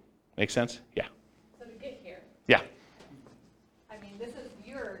 Make sense? Yeah. So to get here, Yeah. I mean, this is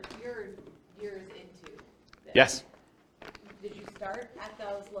your years into this. Yes. Did you start at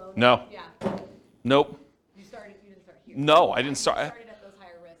those low? No. Yeah. Nope. You didn't start here. No, I didn't start. You started at those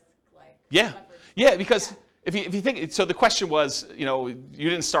higher risk, like. Yeah. leverage. Yeah, because if you think, so the question was, you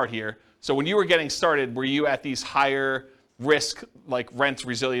didn't start here. So when you were getting started, were you at these higher risk, like rent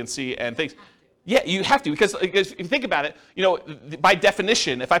resiliency and things? Yeah, you have to, because if you think about it, by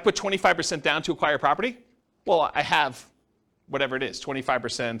definition, if I put 25% down to acquire property, well, I have whatever it is,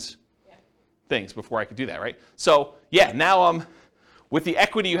 25% things before I could do that, right? So yeah, now I'm, with the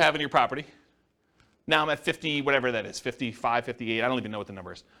equity you have in your property, now I'm at 50, whatever that is, 55, 58, I don't even know what the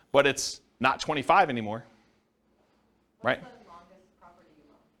number is, but it's not 25 anymore, right? What's the longest property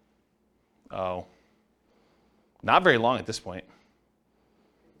you own? Oh, not very long at this point.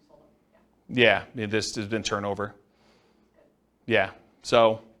 You sold them, Yeah, this has been turnover. Yeah,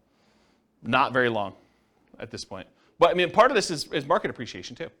 so not very long at this point. But I mean, part of this is market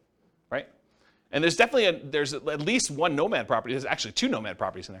appreciation too, right? And there's definitely, there's at least one nomad property. There's actually 2 nomad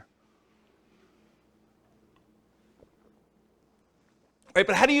properties in there. Right,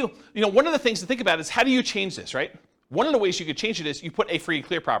 but how do you, one of the things to think about is how do you change this, right? One of the ways you could change it is you put a free and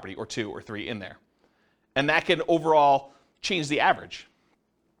clear property or 2 or 3 in there. And that can overall change the average,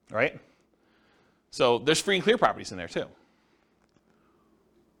 right? So there's free and clear properties in there too.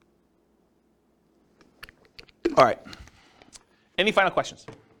 All right. Any final questions?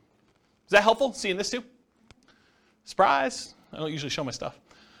 Is that helpful, seeing this too? Surprise. I don't usually show my stuff.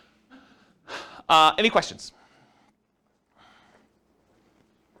 Any questions?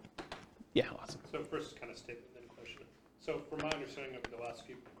 Yeah, awesome. So first kind of statement, then question. So from my understanding of the last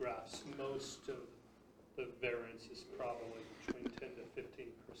few graphs, most of the variance is probably between 10 to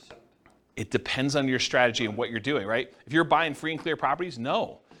 15%. It depends on your strategy and what you're doing, right? If you're buying free and clear properties,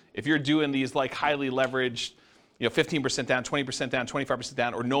 no. If you're doing these like highly leveraged, 15% down, 20% down, 25%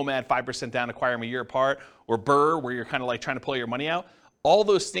 down, or Nomad 5% down, acquire them a year apart, or Burr, where you're kind of like trying to pull your money out, all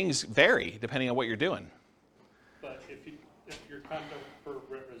those things vary depending on what you're doing. But if you're kind of for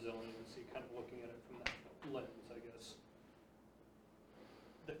rent resiliency, kind of looking at it from that lens, I guess.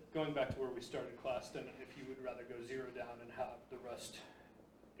 Going back to where we started class, then if you would rather go 0 down and have the rest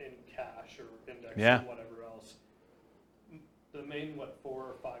in cash or index or whatever else. The main, 4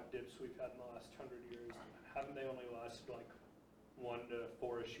 or 5 dips we've had in the last 100 years, haven't they only lasted like 1 to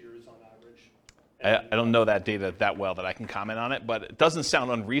 4-ish years on average? I don't know that data that well that I can comment on it, but it doesn't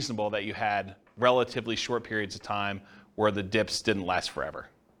sound unreasonable that you had relatively short periods of time where the dips didn't last forever.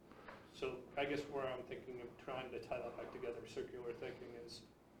 So I guess where I'm thinking of trying to tie that back together, circular thinking, is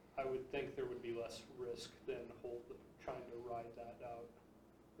I would think there would be less risk than trying to ride that out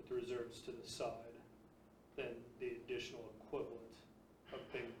with the reserves to the side than the additional equivalent of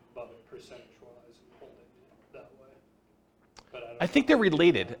being above it percentage-wise and holding it that way. But I think they're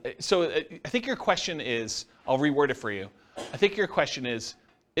related. So I think your question is, I'll reword it for you. I think your question is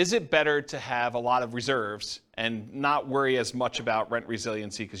it better to have a lot of reserves and not worry as much about rent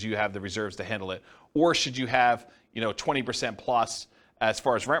resiliency because you have the reserves to handle it? Or should you have 20% plus as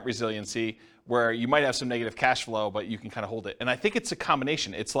far as rent resiliency where you might have some negative cash flow, but you can kind of hold it? And I think it's a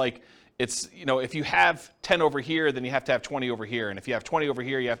combination. It's like, if you have 10 over here, then you have to have 20 over here. And if you have 20 over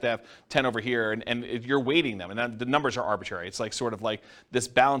here, you have to have 10 over here. And you're weighting them. And the numbers are arbitrary. It's like sort of like this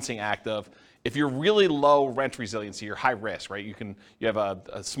balancing act of, if you're really low rent resiliency, you're high risk, right? You have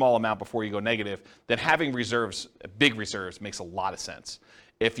a small amount before you go negative, then having reserves, big reserves, makes a lot of sense.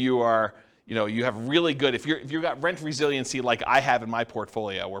 If you are, you have really good, if you've got rent resiliency like I have in my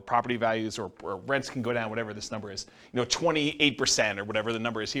portfolio, where property values or rents can go down, whatever this number is, 28% or whatever the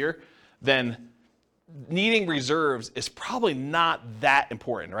number is here, then needing reserves is probably not that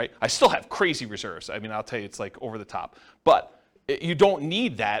important, right? I still have crazy reserves. I mean, I'll tell you, it's like over the top. But you don't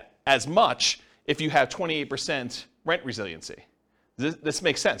need that as much if you have 28% rent resiliency. This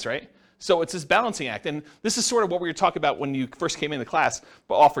makes sense, right? So it's this balancing act. And this is sort of what we were talking about when you first came into class,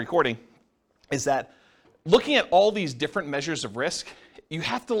 but off recording, is that looking at all these different measures of risk, you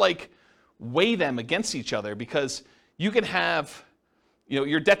have to like weigh them against each other, because you can have,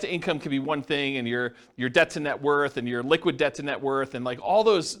 your debt to income can be one thing, and your debt to net worth, and your liquid debt to net worth, and like all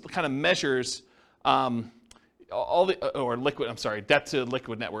those kind of measures, debt to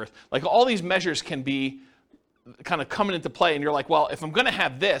liquid net worth, like all these measures can be kind of coming into play, and you're like, well, if I'm going to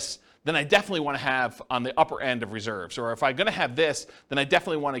have this, then I definitely want to have on the upper end of reserves. Or if I'm going to have this, then I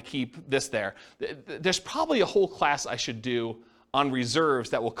definitely want to keep this there. There's probably a whole class I should do on reserves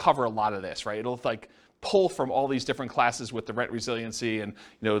that will cover a lot of this, right? It'll like pull from all these different classes with the rent resiliency and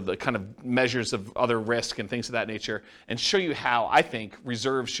the kind of measures of other risk and things of that nature, and show you how I think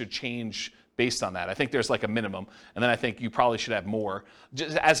reserves should change based on that. I think there's like a minimum, and then I think you probably should have more.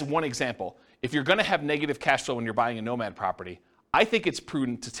 Just as one example, if you're going to have negative cash flow when you're buying a nomad property, I think it's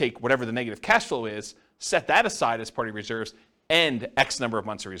prudent to take whatever the negative cash flow is, set that aside as part of reserves, and X number of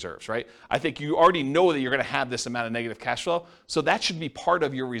months of reserves, right? I think you already know that you're going to have this amount of negative cash flow, so that should be part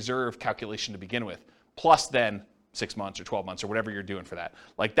of your reserve calculation to begin with, plus then 6 months or 12 months or whatever you're doing for that.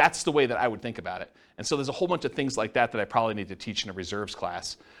 Like, that's the way that I would think about it. And so there's a whole bunch of things like that I probably need to teach in a reserves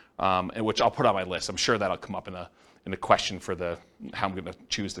class, and which I'll put on my list. I'm sure that'll come up in a question for how I'm going to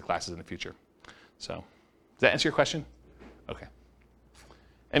choose the classes in the future. So, does that answer your question? Okay.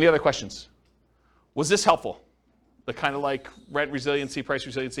 Any other questions? Was this helpful? The kind of like rent resiliency, price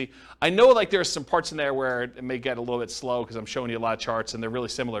resiliency. I know like there's some parts in there where it may get a little bit slow because I'm showing you a lot of charts and they're really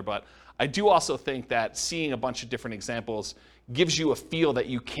similar, but I do also think that seeing a bunch of different examples gives you a feel that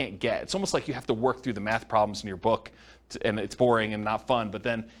you can't get. It's almost like you have to work through the math problems in your book, and it's boring and not fun, but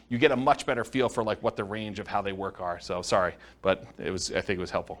then you get a much better feel for like what the range of how they work are. So sorry, but I think it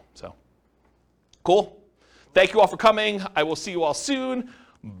was helpful. So cool. Thank you all for coming. I will see you all soon.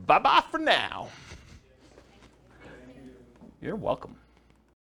 Bye-bye for now. You're welcome.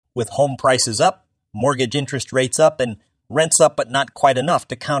 With home prices up, mortgage interest rates up, and rents up but not quite enough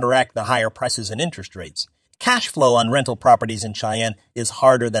to counteract the higher prices and interest rates, cash flow on rental properties in Cheyenne is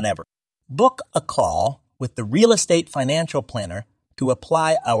harder than ever. Book a call with the Real Estate Financial Planner to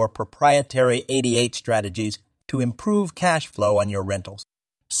apply our proprietary 88 strategies to improve cash flow on your rentals.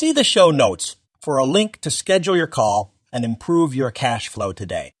 See the show notes for a link to schedule your call and improve your cash flow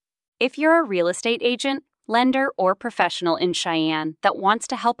today. If you're a real estate agent, lender, or professional in Cheyenne that wants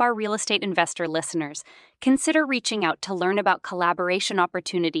to help our real estate investor listeners, consider reaching out to learn about collaboration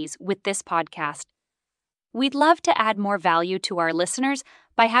opportunities with this podcast. We'd love to add more value to our listeners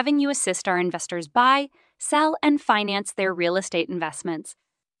by having you assist our investors buy, sell, and finance their real estate investments.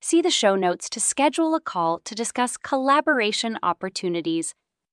 See the show notes to schedule a call to discuss collaboration opportunities.